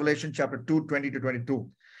scripture, Revelation chapter 2, 20 to 22.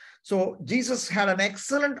 So Jesus had an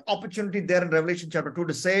excellent opportunity there in Revelation chapter 2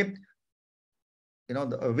 to say, you know,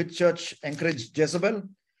 which church encouraged Jezebel?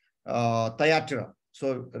 Thyatira.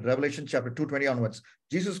 So Revelation chapter 2:20 onwards.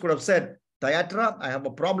 Jesus could have said, Thyatira, I have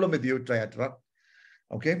a problem with you, Thyatira.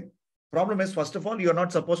 Okay. Problem is, first of all, you're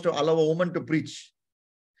not supposed to allow a woman to preach,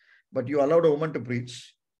 but you allowed a woman to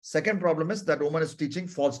preach. Second problem is that woman is teaching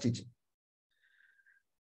false teaching.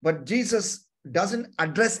 But Jesus doesn't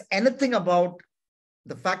address anything about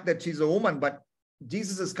the fact that she's a woman, but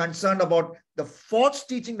Jesus is concerned about the false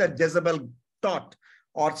teaching that Jezebel taught,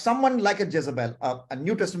 or someone like a Jezebel, a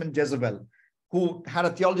New Testament Jezebel, who had a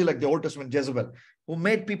theology like the Old Testament Jezebel, who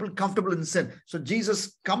made people comfortable in sin. So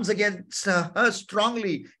Jesus comes against her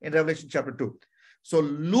strongly in Revelation chapter 2. So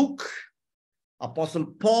Luke, Apostle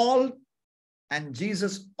Paul, and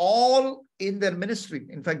Jesus all in their ministry.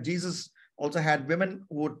 In fact, Jesus also had women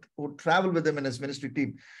who traveled with him in his ministry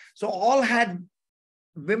team. So all had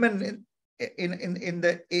women in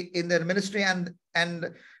their ministry, and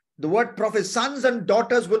the word prophet, sons and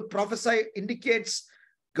daughters will prophesy, indicates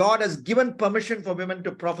God has given permission for women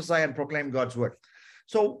to prophesy and proclaim God's word.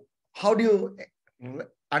 So how do you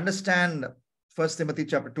understand 1 Timothy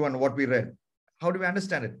chapter 2 and what we read? How do we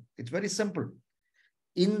understand it? It's very simple.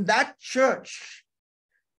 In that church,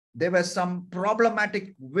 there were some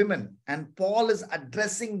problematic women, and Paul is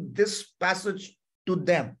addressing this passage to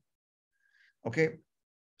them. Okay.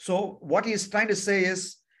 So what he's trying to say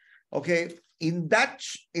is, okay, in that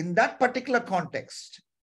particular context,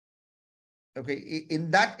 okay,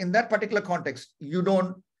 in that particular context, you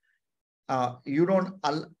don't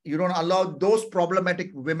allow those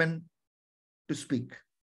problematic women to speak.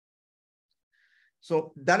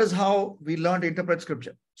 So that is how we learn to interpret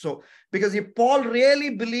scripture. So, because if Paul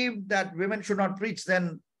really believed that women should not preach,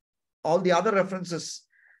 then all the other references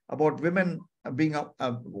about women being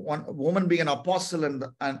one woman being an apostle and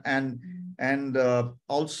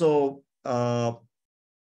also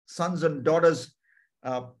sons and daughters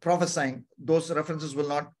prophesying, those references will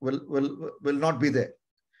not be there.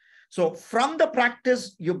 So from the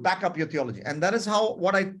practice, you back up your theology, and that is how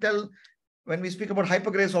what I tell when we speak about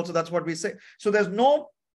hypergrace. Also, that's what we say. So there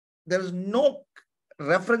is no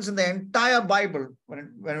reference in the entire Bible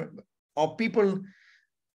of people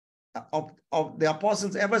of the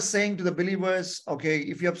apostles ever saying to the believers, okay,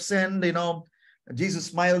 if you have sinned, Jesus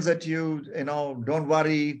smiles at you, don't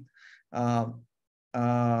worry,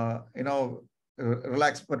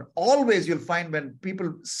 relax. But always you'll find when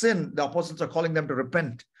people sin, the apostles are calling them to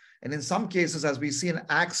repent. And in some cases, as we see in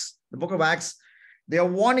Acts, the book of Acts, they are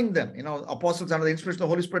warning them. Apostles under the inspiration of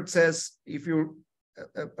the Holy Spirit says, if you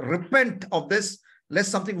repent of this,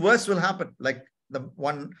 lest something worse will happen. Like the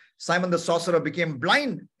one Simon the sorcerer became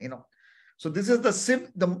blind. So this is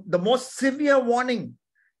the most severe warning.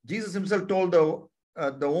 Jesus himself told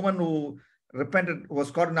the woman who repented,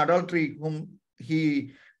 was caught in adultery, whom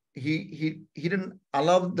he didn't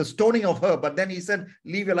allow the stoning of her, but then he said,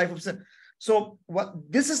 leave your life of sin. So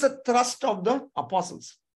this is the thrust of the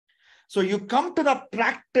apostles. So you come to the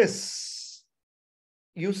practice,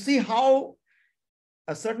 you see how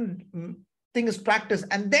a certain thing is practiced,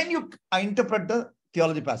 and then you interpret the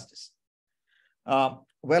theology passages.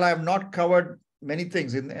 Well, I have not covered many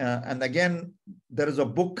things. And again, there is a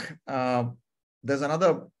book, there's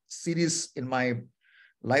another series in my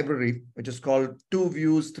library, which is called 2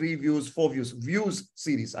 Views, 3 Views, 4 Views, Views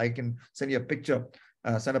series. I can send you a picture,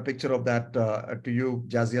 send a picture of that to you,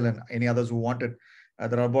 Jaziel, and any others who want it.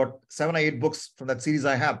 There are about 7 or 8 books from that series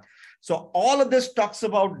I have. So all of this talks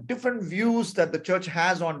about different views that the church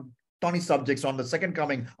has on thorny subjects, on the second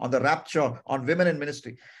coming, on the rapture, on women in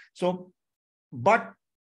ministry. So, so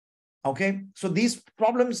these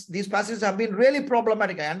passages have been really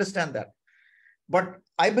problematic. I understand that. But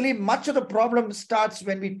I believe much of the problem starts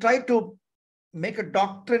when we try to make a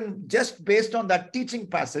doctrine just based on that teaching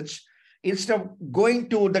passage instead of going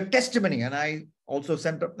to the testimony. And I also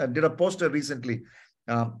did a poster recently.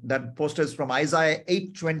 That poster is from Isaiah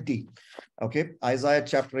 8:20. Okay, Isaiah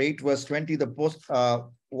chapter 8, verse 20. The post. How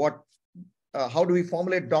do we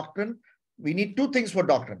formulate doctrine? We need 2 things for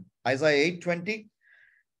doctrine. Isaiah 8:20.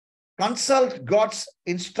 Consult God's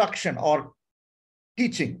instruction or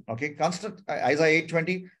teaching. Okay, consult Isaiah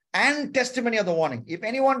 8:20 and testimony of the warning. If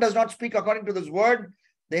anyone does not speak according to this word,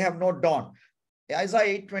 they have no dawn.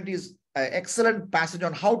 Isaiah 8:20 is an excellent passage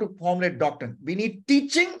on how to formulate doctrine. We need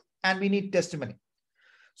teaching and we need testimony.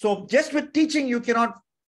 So just with teaching, you cannot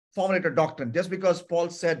formulate a doctrine. Just because Paul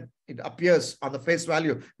said it appears on the face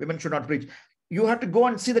value, women should not preach. You have to go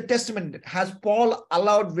and see the testimony. Has Paul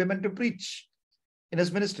allowed women to preach in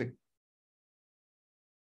his ministry?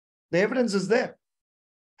 The evidence is there.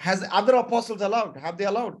 Has other apostles allowed? Have they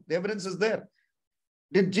allowed? The evidence is there.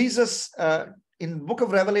 Did Jesus, in the book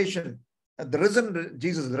of Revelation, the risen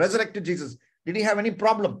Jesus, the resurrected Jesus, did he have any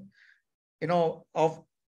problem,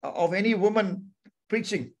 of any woman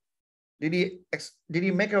preaching? Did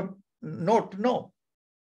he make a note? No.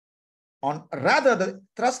 Rather, the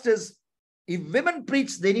thrust is, if women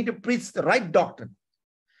preach, they need to preach the right doctrine.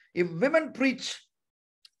 If women preach,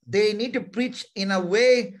 they need to preach in a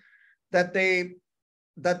way that they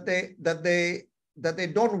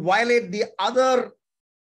don't violate the other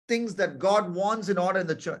things that God wants in order in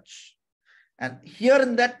the church. And here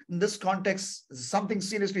in this context, something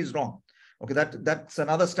seriously is wrong. Okay, that's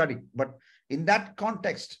another study. But in that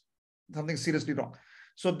context, something seriously wrong.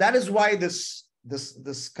 So that is why this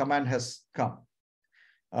command has come.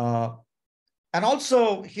 And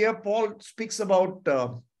also here Paul speaks about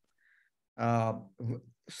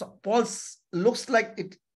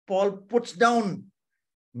Paul puts down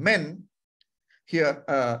men here,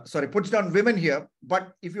 puts down women here.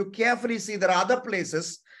 But if you carefully see, there are other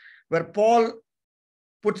places where Paul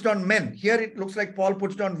puts down men. Here it looks like Paul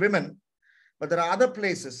puts down women, but there are other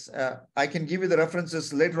places, I can give you the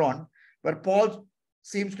references later on, where Paul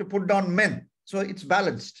seems to put down men. So it's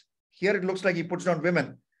balanced. Here it looks like he puts down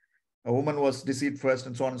women. A woman was deceived first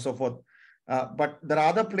and so on and so forth. But there are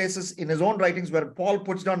other places in his own writings where Paul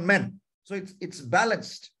puts down men. So it's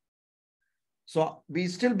balanced. So we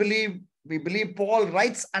believe Paul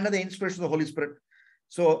writes under the inspiration of the Holy Spirit.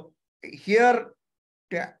 So here,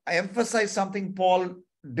 to emphasize something, Paul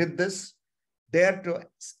did this. There, to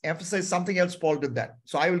emphasize something else, Paul did that.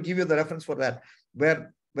 So I will give you the reference for that,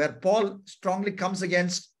 where Paul strongly comes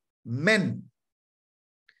against men.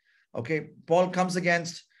 Okay, Paul comes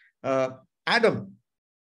against Adam.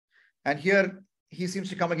 And here he seems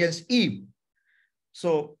to come against Eve.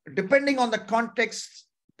 So depending on the context,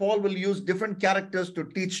 Paul will use different characters to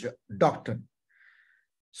teach doctrine.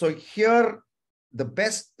 So here, the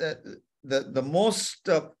best, the most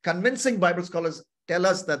convincing Bible scholars tell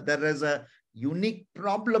us that there is a unique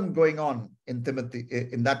problem going on in Timothy,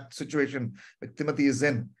 in that situation that Timothy is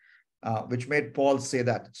in, which made Paul say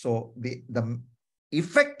that. So the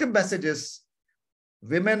effective message is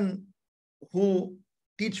women who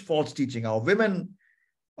teach false teaching, or women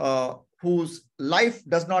whose life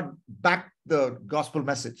does not back the gospel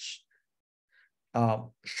message,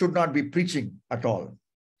 should not be preaching at all.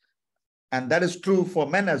 And that is true for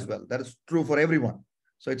men as well. That is true for everyone.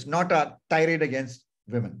 So it's not a tirade against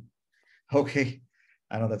women. Okay.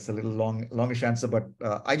 I know that's a little longish answer, but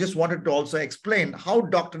I just wanted to also explain how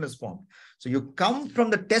doctrine is formed. So you come from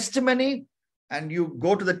the testimony and you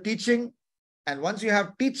go to the teaching. And once you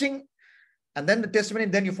have teaching and then the testimony,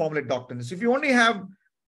 then you formulate doctrine. So if you only have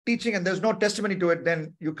teaching and there's no testimony to it,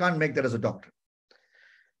 then you can't make that as a doctrine.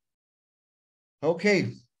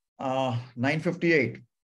 Okay. 9:58.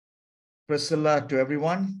 Priscilla to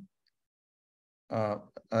everyone.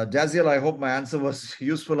 Jaziel, I hope my answer was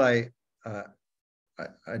useful. I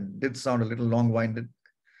did sound a little long-winded.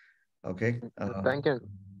 Okay. Thank you.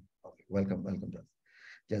 Okay. Welcome,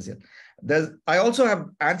 Jaziel. I also have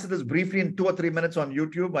answered this briefly in 2 or 3 minutes on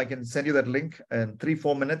YouTube. I can send you that link in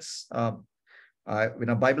 3-4 minutes. In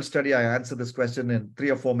a Bible study, I answered this question in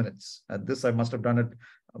 3 or 4 minutes. And this, I must have done it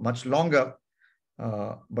much longer.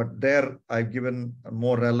 But there I've given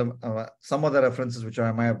more relevant, some other references which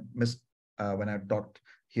I might have missed when I talked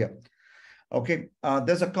here. Okay,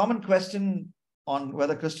 there's a common question on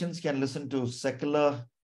whether Christians can listen to secular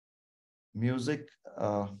music.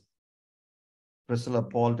 Priscilla,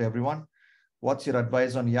 Paul, to everyone. What's your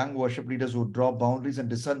advice on young worship leaders who draw boundaries and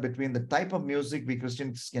discern between the type of music we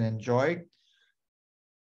Christians can enjoy?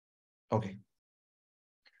 Okay.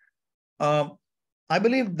 I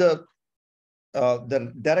believe the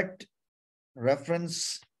direct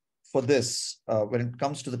reference for this, when it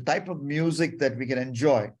comes to the type of music that we can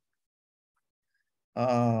enjoy,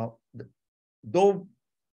 though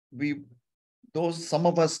some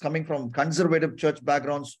of us coming from conservative church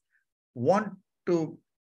backgrounds want to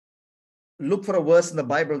look for a verse in the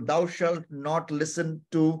Bible, thou shalt not listen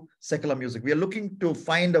to secular music. We are looking to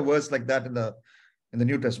find a verse like that in the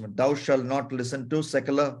New Testament. Thou shalt not listen to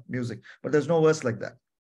secular music. But there's no verse like that.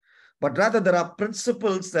 But rather, there are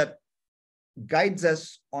principles that guides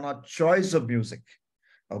us on our choice of music.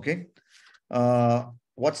 Okay.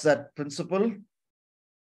 What's that principle?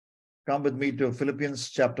 Come with me to Philippians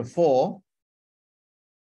chapter 4.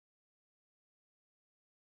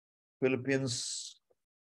 Philippians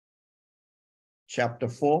chapter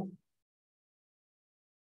 4.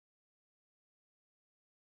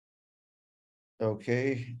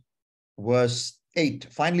 Okay. Verse 8.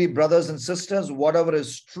 Finally, brothers and sisters, whatever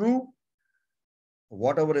is true,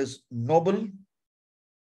 whatever is noble,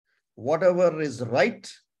 whatever is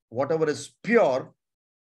right, whatever is pure,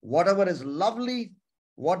 whatever is lovely,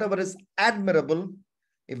 whatever is admirable,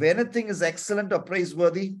 if anything is excellent or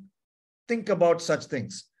praiseworthy, think about such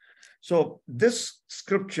things. So this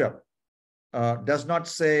scripture does not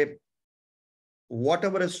say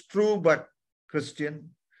whatever is true but Christian,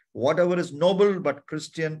 whatever is noble but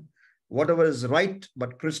Christian, whatever is right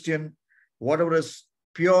but Christian, whatever is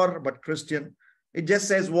pure but Christian. It just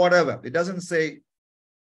says whatever. It doesn't say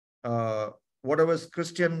whatever is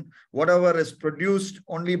Christian, whatever is produced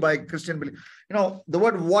only by Christian belief. You know, the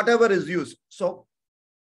word whatever is used. So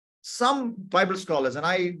some Bible scholars, and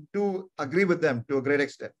I do agree with them to a great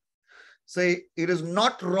extent, say it is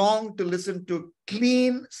not wrong to listen to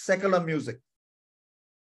clean secular music.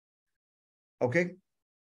 Okay?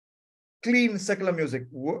 Clean secular music.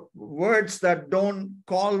 Words that don't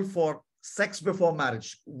call for sex before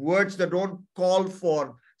marriage. Words that don't call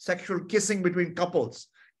for sexual kissing between couples.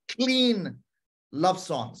 Clean love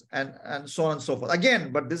songs and so on and so forth.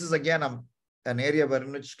 Again, but this is again an area where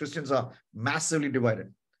in which Christians are massively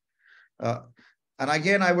divided. And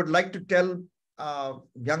again, I would like to tell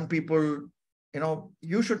young people, you know,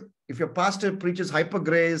 you should, if your pastor preaches hyper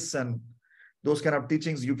grace and those kind of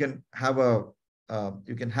teachings, you can have a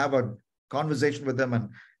conversation with him and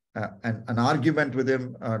an argument with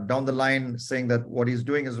him down the line, saying that what he's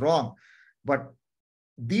doing is wrong. But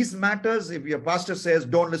these matters, if your pastor says,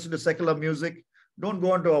 don't listen to secular music, don't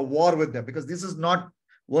go into a war with them, because this is not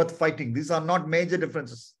worth fighting. These are not major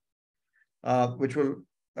differences, which will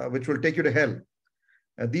take you to hell.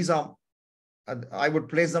 These are, I would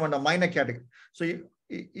place them under minor category. So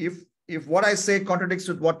if what I say contradicts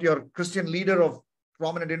with what your Christian leader of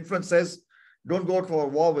prominent influence says, don't go for a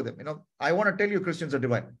war with him. I want to tell you Christians are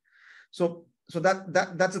divided. So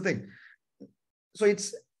that's the thing. So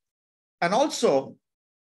and also,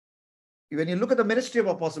 when you look at the ministry of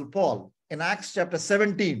Apostle Paul in Acts chapter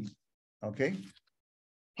 17, okay,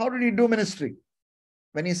 how did he do ministry?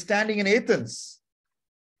 When he's standing in Athens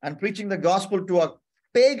and preaching the gospel to a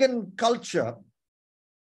pagan culture,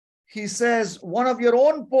 he says, one of your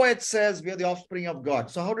own poets says, we are the offspring of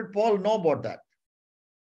God. So how did Paul know about that?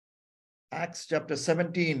 Acts chapter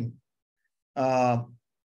 17, if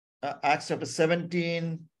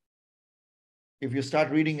you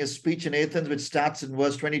start reading his speech in Athens, which starts in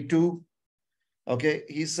verse 22, okay,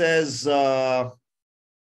 he says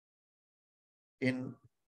in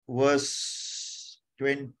verse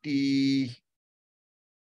 28,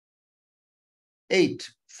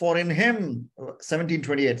 for in him,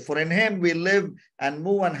 17:28, for in him we live and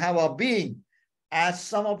move and have our being, as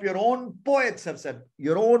some of your own poets have said.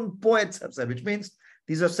 Your own poets have said, which means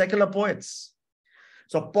these are secular poets.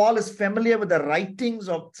 So Paul is familiar with the writings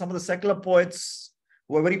of some of the secular poets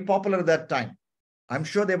who were very popular at that time. I'm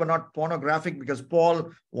sure they were not pornographic, because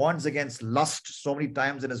Paul warns against lust so many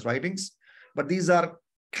times in his writings. But these are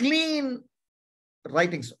clean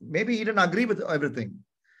writings. Maybe he didn't agree with everything.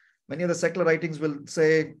 Many of the secular writings will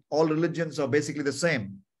say all religions are basically the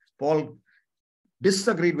same. Paul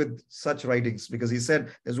disagreed with such writings, because he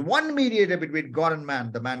said there's one mediator between God and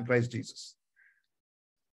man, the man Christ Jesus.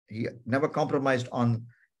 He never compromised on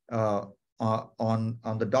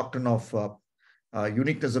the doctrine of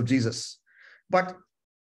uniqueness of Jesus. But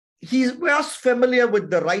he was familiar with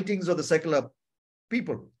the writings of the secular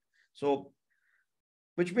people. So,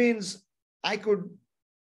 which means I could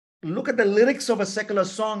look at the lyrics of a secular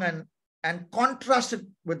song and contrast it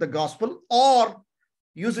with the gospel, or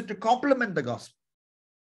use it to complement the gospel.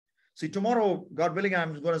 See, tomorrow, God willing,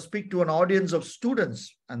 I'm going to speak to an audience of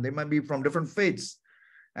students, and they might be from different faiths.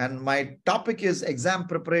 And my topic is exam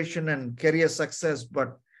preparation and career success,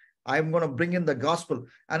 but I'm going to bring in the gospel.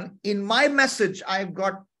 And in my message, I've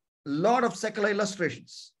got a lot of secular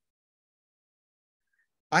illustrations.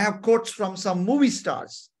 I have quotes from some movie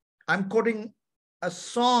stars. I'm quoting a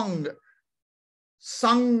song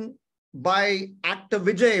sung by actor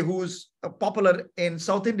Vijay, who's popular in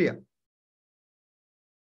South India,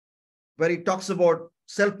 where he talks about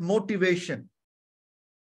self-motivation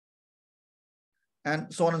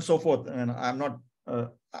and so on and so forth. And I'm not,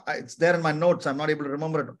 it's there in my notes. I'm not able to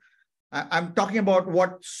remember it. I'm talking about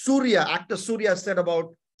what actor Surya said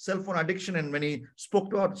about cell phone addiction, and when he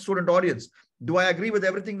spoke to our student audience. Do I agree with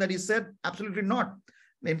everything that he said? Absolutely not.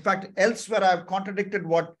 In fact, elsewhere I've contradicted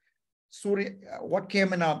what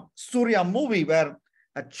came in a Surya movie, where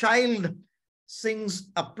a child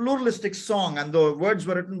sings a pluralistic song, and the words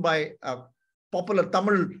were written by a popular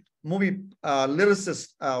Tamil movie lyricist,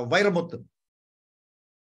 Vairamuthu.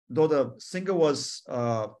 Though the singer was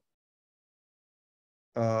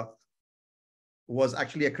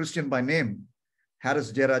actually a Christian by name,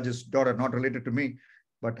 Harris Jeyaraj's daughter, not related to me,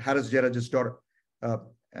 but Harris Jeyaraj's daughter.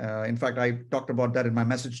 In fact, I talked about that in my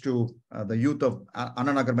message to the youth of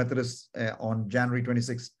Annanagar Methodist on January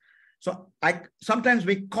 26th. So sometimes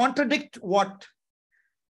we contradict what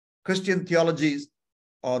Christian theology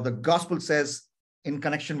or the gospel says in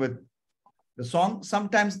connection with the song.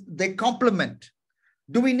 Sometimes they complement.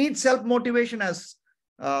 Do we need self-motivation, as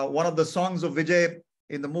one of the songs of Vijay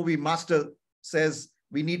in the movie Master says,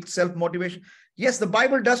 we need self-motivation? Yes, the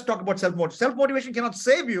Bible does talk about self-motivation. Self-motivation cannot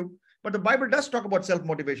save you, but the Bible does talk about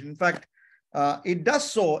self-motivation. In fact, it does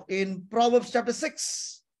so in Proverbs chapter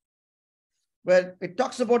 6, where it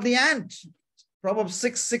talks about the ant. Proverbs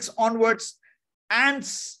 6 onwards,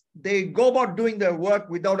 ants, they go about doing their work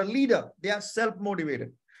without a leader. They are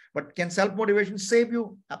self-motivated. But can self-motivation save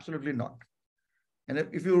you? Absolutely not. And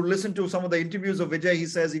if you listen to some of the interviews of Vijay, he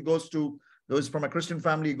says he goes to, those from a Christian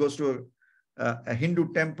family, he goes to a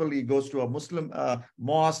Hindu temple, he goes to a Muslim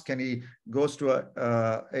mosque, and he goes to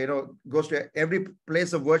goes to every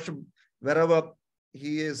place of worship wherever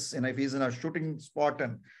he is. And if he's in a shooting spot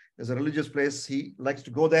and there's a religious place, he likes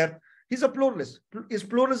to go there. He's a pluralist. Is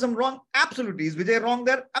pluralism wrong? Absolutely. Is Vijay wrong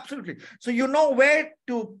there? Absolutely. So you know where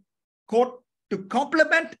to quote, to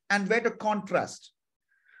complement, and where to contrast.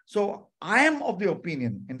 So I am of the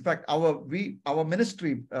opinion, in fact, our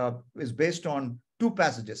ministry is based on two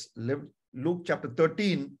passages. Luke chapter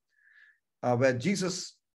 13, where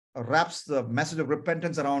Jesus wraps the message of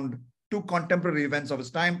repentance around two contemporary events of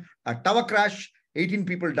his time. A tower crash, 18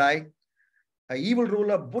 people die. An evil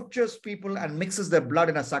ruler butchers people and mixes their blood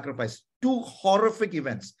in a sacrifice. Two horrific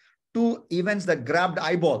events, two events that grabbed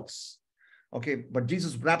eyeballs. Okay, but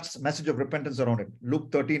Jesus wraps message of repentance around it.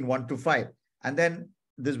 Luke 13, 1-5. And then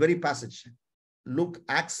this very passage,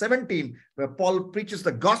 Acts 17, where Paul preaches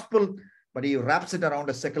the gospel, but he wraps it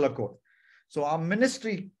around a secular code. So our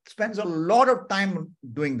ministry spends a lot of time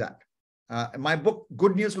doing that. My book,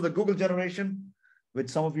 Good News for the Google Generation, which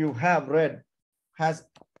some of you have read, has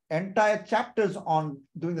entire chapters on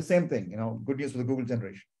doing the same thing, Good News for the Google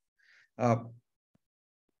Generation.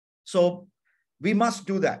 So we must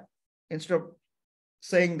do that instead of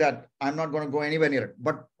saying that I'm not going to go anywhere near it.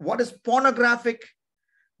 But what is pornographic,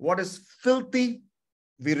 what is filthy,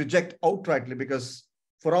 we reject outrightly because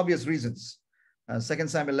for obvious reasons. 2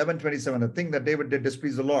 Samuel 11:27, the thing that David did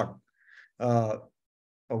displeased the Lord. A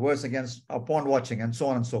verse against porn watching and so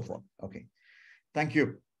on and so forth. Okay, thank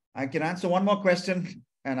you. I can answer one more question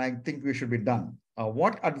and I think we should be done.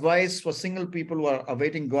 What advice for single people who are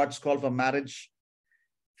awaiting God's call for marriage?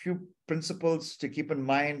 Few principles to keep in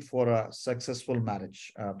mind for a successful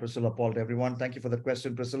marriage. Priscilla, Paul, to everyone. Thank you for the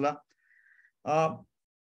question, Priscilla.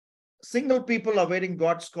 Single people awaiting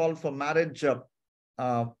God's call for marriage.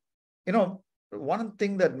 One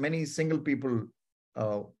thing that many single people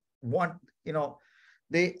want,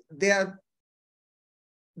 they're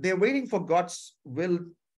waiting for God's will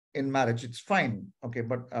in marriage. It's fine. Okay,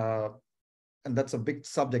 but and that's a big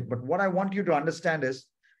subject. But what I want you to understand is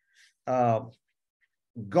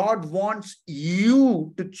God wants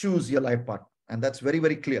you to choose your life partner. And that's very,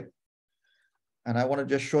 very clear. And I want to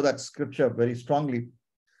just show that scripture very strongly.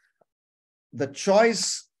 The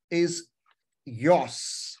choice is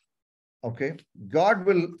yours. Okay. God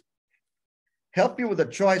will help you with the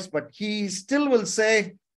choice, but he still will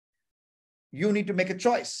say, you need to make a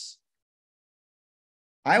choice.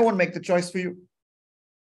 I won't make the choice for you.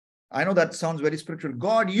 I know that sounds very spiritual.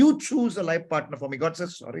 God, you choose a life partner for me. God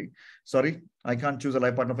says, sorry, I can't choose a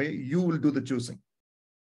life partner for you. You will do the choosing.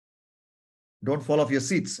 Don't fall off your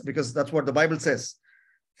seats because that's what the Bible says.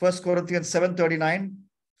 1 Corinthians 7:39.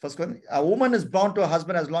 A woman is bound to a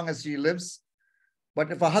husband as long as she lives.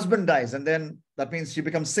 But if a husband dies, and then that means she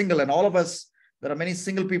becomes single. And all of us, there are many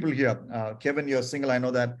single people here. Kevin, you're single. I know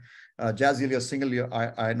that. Jaziel, you're single.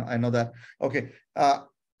 I know that. Okay.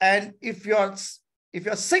 And if you're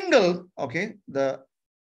single, okay,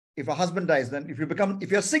 if a husband dies, then if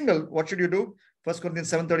you're single, what should you do? 1 Corinthians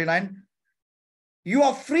 7:39. You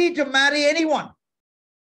are free to marry anyone.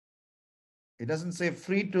 It doesn't say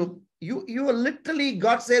free to, you are literally,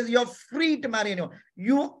 God says you're free to marry anyone.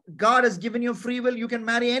 God has given you free will, you can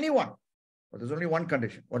marry anyone. But there's only one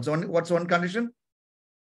condition. What's one condition?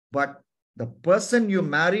 But the person you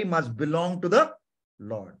marry must belong to the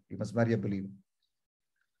Lord. You must marry a believer.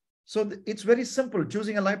 So it's very simple.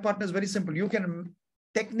 Choosing a life partner is very simple. You can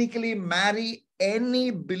technically marry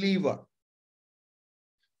any believer.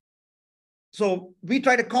 So we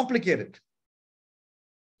try to complicate it.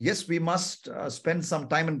 Yes, we must spend some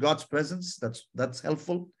time in God's presence. That's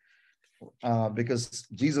helpful because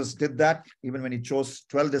Jesus did that. Even when he chose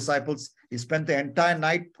 12 disciples, he spent the entire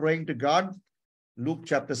night praying to God. Luke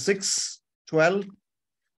chapter 6, 12.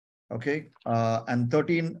 Okay, and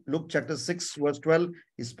 13, Luke chapter 6, verse 12,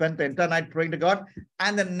 he spent the entire night praying to God.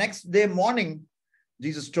 And the next day morning,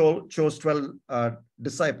 Jesus chose 12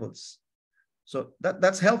 disciples. So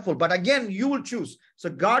that's helpful. But again, you will choose. So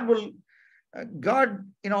God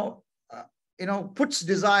puts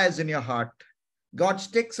desires in your heart. God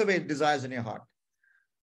takes away desires in your heart.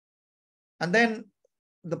 And then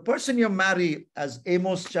the person you marry, as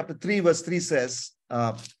Amos chapter 3, verse 3 says,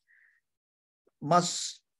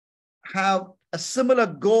 must have a similar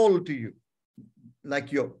goal to you,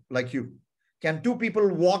 like you. Can two people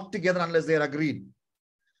walk together unless they are agreed?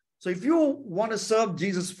 So if you want to serve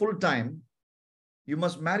Jesus full time, you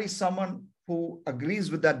must marry someone who agrees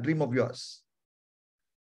with that dream of yours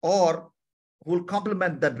or who will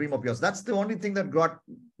complement that dream of yours. That's the only thing that brought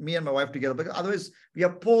me and my wife together, because otherwise we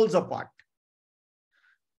are poles apart.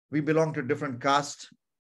 We belong to a different caste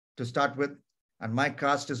to start with, and my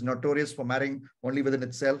caste is notorious for marrying only within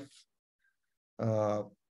itself.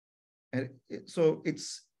 And so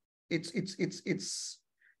it's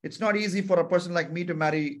not easy for a person like me to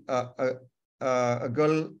marry a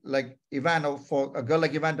girl like Ivan, or for a girl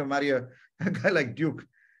like Ivan to marry a guy like Duke.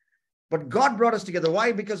 But God brought us together.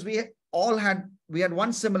 Why? Because we had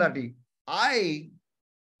one similarity. I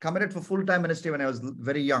committed for full-time ministry when I was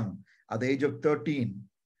very young, at the age of 13,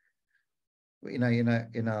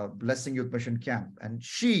 in a Blessing Youth Mission camp. And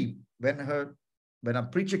she, when a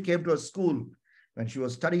preacher came to her school, when she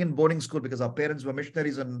was studying in boarding school, because our parents were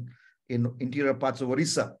missionaries in interior parts of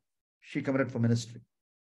Orissa, she committed for ministry.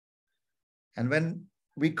 And when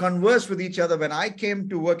we conversed with each other, when I came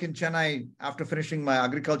to work in Chennai after finishing my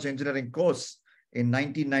agriculture engineering course in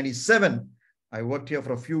 1997, I worked here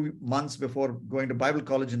for a few months before going to Bible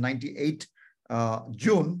college in 98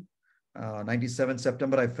 June, 97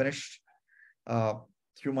 September I finished.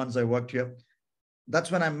 Few months I worked here.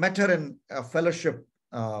 That's when I met her in a fellowship,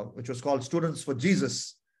 which was called Students for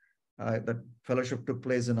Jesus. That fellowship took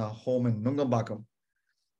place in a home in Nungambakam.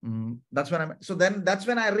 That's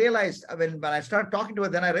when I realized, when I started talking to her,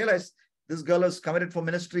 then I realized this girl is committed for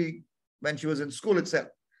ministry when she was in school itself.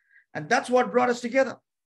 And that's what brought us together.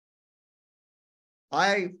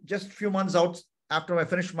 I just a few months out after I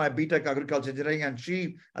finished my BTech agriculture engineering, and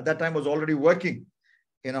she at that time was already working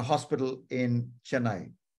in a hospital in Chennai.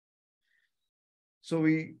 So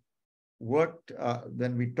we worked,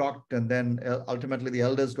 then we talked, and then ultimately the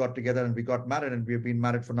elders got together and we got married, and we have been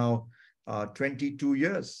married for now 22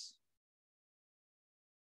 years.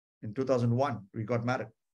 In 2001, we got married.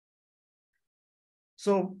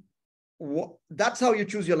 So that's how you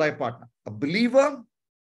choose your life partner, a believer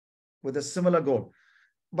with a similar goal.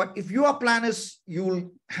 But if your plan is you'll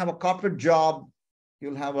have a corporate job,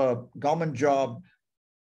 you'll have a government job,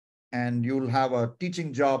 and you'll have a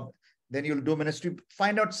teaching job, then you'll do ministry,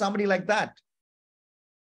 find out somebody like that.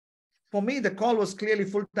 For me, the call was clearly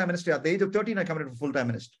full-time ministry. At the age of 13, I committed for full-time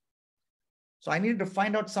ministry. So I needed to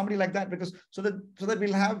find out somebody like that, because so that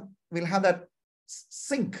we'll have that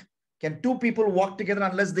sync. Can two people walk together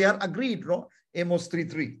unless they are agreed? No? Amos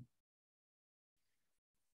 3:3.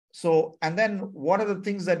 So, and then what are the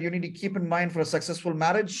things that you need to keep in mind for a successful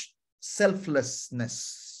marriage?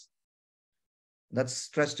 Selflessness. That's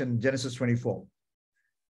stressed in Genesis 24.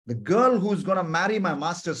 The girl who's going to marry my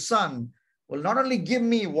master's son will not only give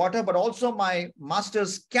me water, but also my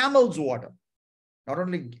master's camel's water. Not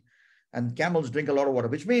only, and camels drink a lot of water,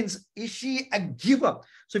 which means, is she a giver?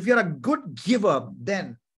 So if you're a good giver,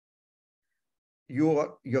 then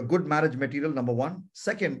you're good marriage material, number one.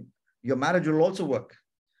 Second, your marriage will also work.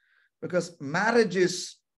 Because marriage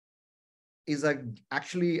is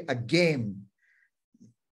actually a game,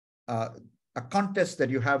 a contest that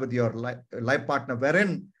you have with your life partner,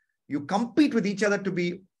 wherein you compete with each other to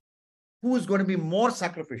be who is going to be more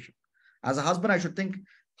sacrificial. As a husband, I should think,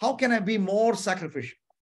 how can I be more sacrificial?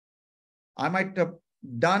 I might have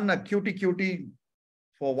done a QTQT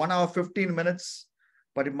for 1 hour, 15 minutes,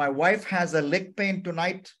 but if my wife has a leg pain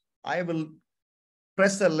tonight, I will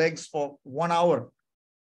press her legs for 1 hour.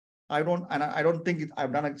 I don't think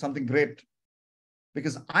I've done something great,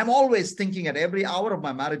 because I'm always thinking at every hour of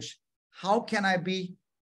my marriage, how can I be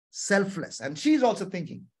selfless? And she's also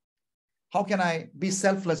thinking, how can I be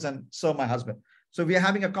selfless and serve my husband? So we are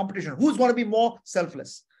having a competition. Who's going to be more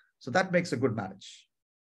selfless? So that makes a good marriage.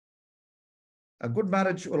 A good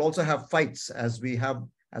marriage will also have fights, as we have,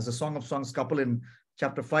 as a Song of Songs couple in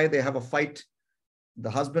chapter 5, they have a fight. The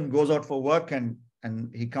husband goes out for work and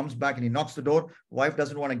he comes back and he knocks the door. Wife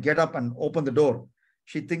doesn't want to get up and open the door.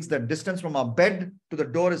 She thinks that distance from our bed to the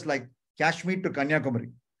door is like Kashmir to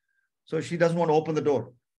Kanyakumari. So she doesn't want to open the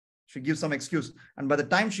door. She gives some excuse. And by the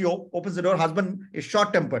time she opens the door, husband is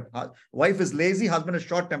short-tempered. Wife is lazy, husband is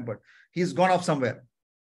short-tempered. He's gone off somewhere.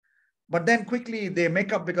 But then quickly they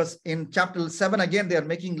make up, because in chapter 7, again, they are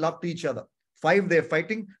making love to each other. 5, they're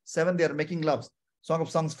fighting. 7, they are making love. Song of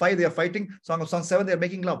Songs 5, they are fighting. Song of Songs 7, they are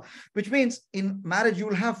making love. Which means in marriage, you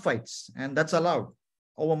will have fights, and that's allowed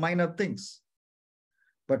over minor things.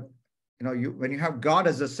 But when you have God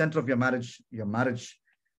as the center of your marriage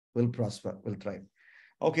will prosper, will thrive.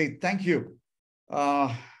 Okay, thank you.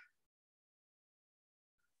 All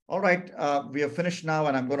right, we are finished now,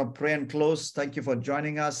 and I'm going to pray and close. Thank you for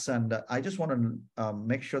joining us. And I just want to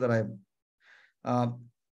make sure that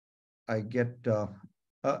I get...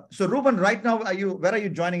 so Ruben, right now, where are you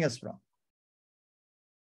joining us from?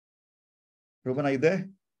 Ruben, are you there?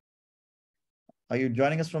 Are you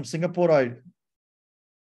joining us from Singapore?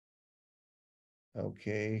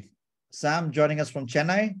 Okay. Sam joining us from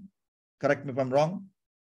Chennai. Correct me if I'm wrong.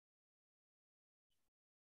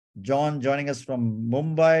 John joining us from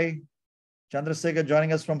Mumbai. Chandrasekhar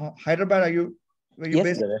joining us from Hyderabad. Where you yes,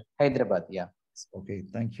 based? brother. Hyderabad, yeah. Okay,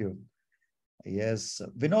 thank you. Yes.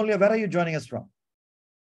 Vinolia, where are you joining us from?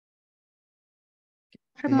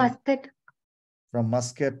 From Muscat. From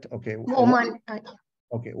Muscat. Okay. Oman.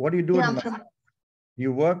 Okay. What do you do? Yeah,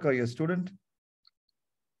 You work or you're a student?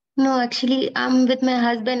 No, actually, I'm with my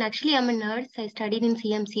husband. Actually, I'm a nurse. I studied in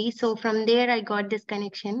CMC. So from there, I got this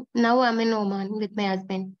connection. Now I'm in Oman with my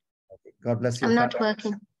husband. Okay. God bless your I'm family. not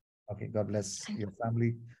working. Okay. God bless your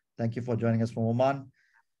family. Thank you for joining us from Oman.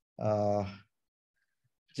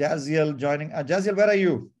 Jaziel joining. Jaziel, where are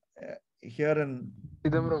you? Here in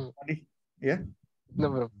Chidambaram. Yeah.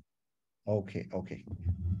 Chidambaram. Okay. Okay.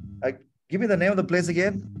 Give me the name of the place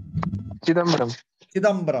again. Chidambaram.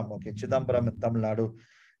 Chidambaram. Okay. Chidambaram in Tamil Nadu.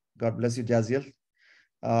 God bless you, Jaziel.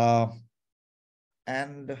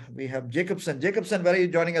 And we have Jacobson. Jacobson, where are you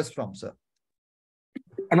joining us from, sir?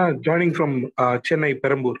 Anna, joining from Chennai,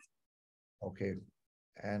 Perambur. Okay.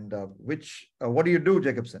 And what do you do,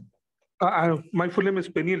 Jacobson? My full name is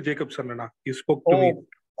Peniel Jacobson, Anna. You spoke to me.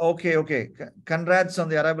 Okay, okay. Congrats on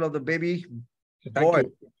the arrival of the baby boy. Thank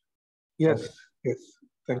you. Yes, okay. yes.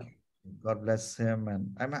 Thank you. God bless him.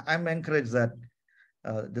 And I'm encouraged that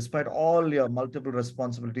despite all your multiple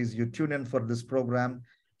responsibilities, you tune in for this program.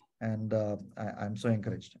 And I'm so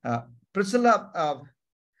encouraged. Priscilla,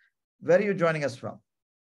 where are you joining us from?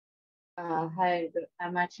 Hi,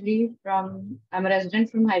 I'm a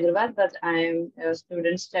resident from Hyderabad, but I'm a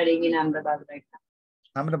student studying in Ahmedabad right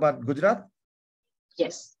now. Ahmedabad, Gujarat?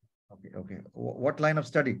 Yes. Okay, okay. What line of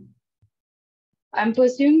study? I'm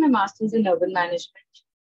pursuing my master's in urban management.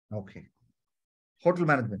 Okay. Hotel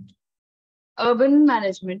management? Urban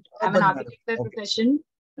management. I'm an Urban architect by profession.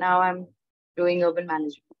 Now I'm doing urban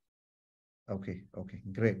management. Okay, okay.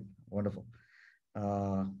 Great. Wonderful.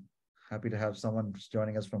 Happy to have someone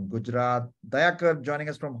joining us from Gujarat. Dayakar joining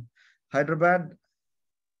us from Hyderabad.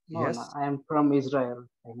 No, yes. No, I am from Israel.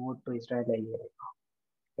 I moved to Israel a year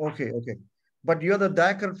ago. Okay, okay. But you're the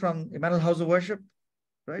Dayakar from Emmanuel House of Worship,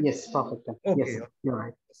 right? Yes, perfect. Okay. Yes, you're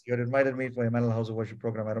right. You had invited me for Emmanuel House of Worship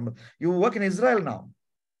program. I remember. You work in Israel now?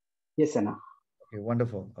 Yes, Anna. Okay,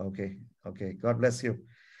 wonderful. Okay, okay. God bless you.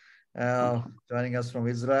 Joining us from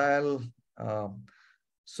Israel.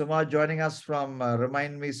 Suma joining us from,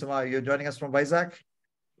 remind me, Suma, you're joining us from Vizag?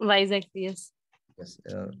 Vizag, yes. Yes.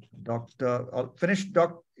 Finished,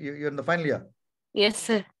 you're in the final year? Yes,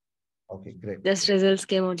 sir. Okay, great. Just results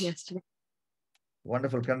came out yesterday.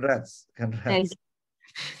 Wonderful. Congrats. Congrats. Thank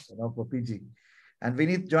you. For PG. And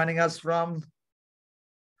Vineet joining us from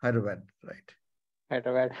Hyderabad, right?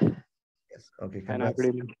 Hyderabad. Yes. Okay. Congrats.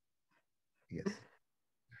 Yes.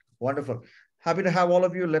 Wonderful. Happy to have all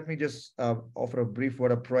of you. Let me just offer a brief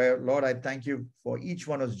word of prayer. Lord, I thank you for each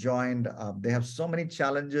one who's joined. They have so many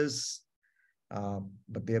challenges,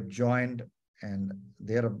 but they have joined and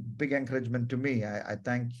they're a big encouragement to me. I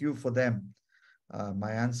thank you for them.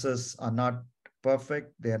 My answers are not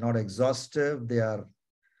perfect. They are not exhaustive.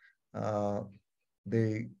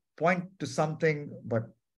 They point to something, but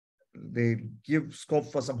they give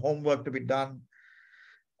scope for some homework to be done.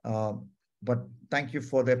 But thank you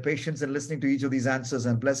for their patience in listening to each of these answers,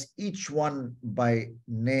 and bless each one by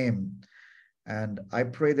name. And I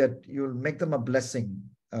pray that you'll make them a blessing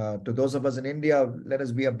to those of us in India. Let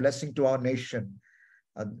us be a blessing to our nation.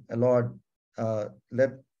 Lord,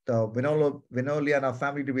 let Vinoli and our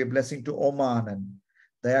family to be a blessing to Oman, and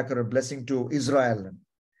Dayakar a blessing to Israel,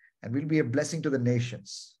 and we'll be a blessing to the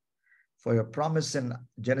nations. For your promise in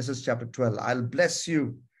Genesis chapter 12, I'll bless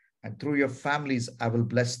you, and through your families, I will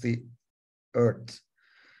bless the earth.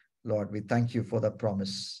 Lord, we thank you for that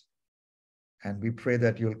promise. And we pray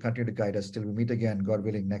that you'll continue to guide us till we meet again, God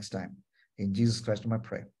willing, next time. In Jesus Christ, I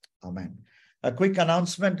pray. Amen. A quick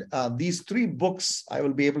announcement. These 3 books, I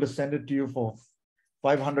will be able to send it to you for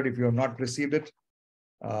 500 if you have not received it.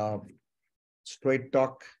 Straight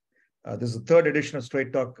Talk. This is the 3rd edition of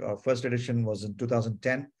Straight Talk. First edition was in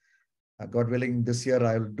 2010. God willing, this year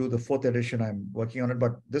I'll do the 4th edition. I'm working on it,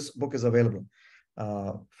 but this book is available.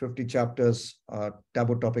 50 chapters,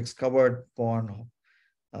 taboo topics covered, porn,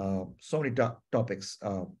 so many topics,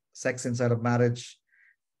 sex inside of marriage,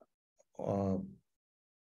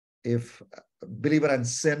 if believer and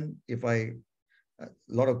sin, a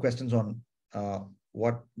lot of questions on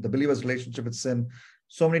what the believer's relationship with sin.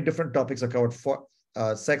 So many different topics are covered for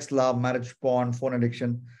sex, love, marriage, porn, phone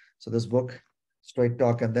addiction. So this book, Straight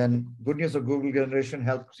Talk, and then Good News of Google Generation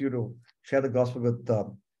helps you to share the gospel with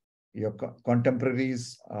your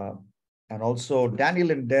contemporaries, and also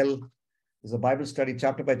Daniel and Dell is a Bible study,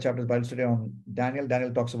 chapter by chapter Bible study on Daniel.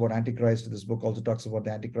 Daniel talks about Antichrist. This book also talks about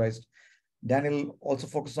the Antichrist. Daniel also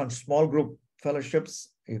focuses on small group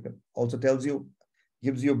fellowships. It also gives you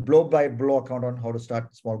a blow-by-blow account on how to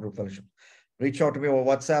start small group fellowship. Reach out to me over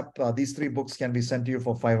WhatsApp. These 3 books can be sent to you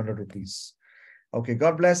for 500 rupees. Okay,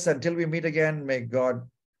 God bless. Until we meet again, may God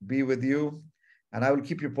be with you. And I will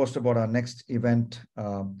keep you posted about our next event.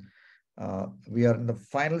 We are in the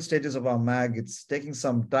final stages of our mag. It's taking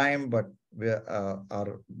some time, but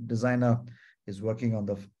our designer is working on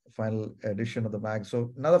the final edition of the mag.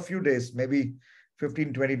 So another few days, maybe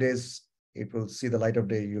 15, 20 days, it will see the light of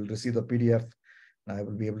day. You'll receive the PDF. And I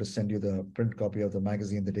will be able to send you the print copy of the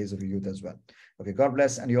magazine, The Days of Your Youth, as well. Okay, God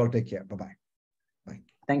bless, and you all take care. Bye-bye. Bye.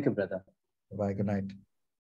 Thank you, brother. Bye-bye. Good night.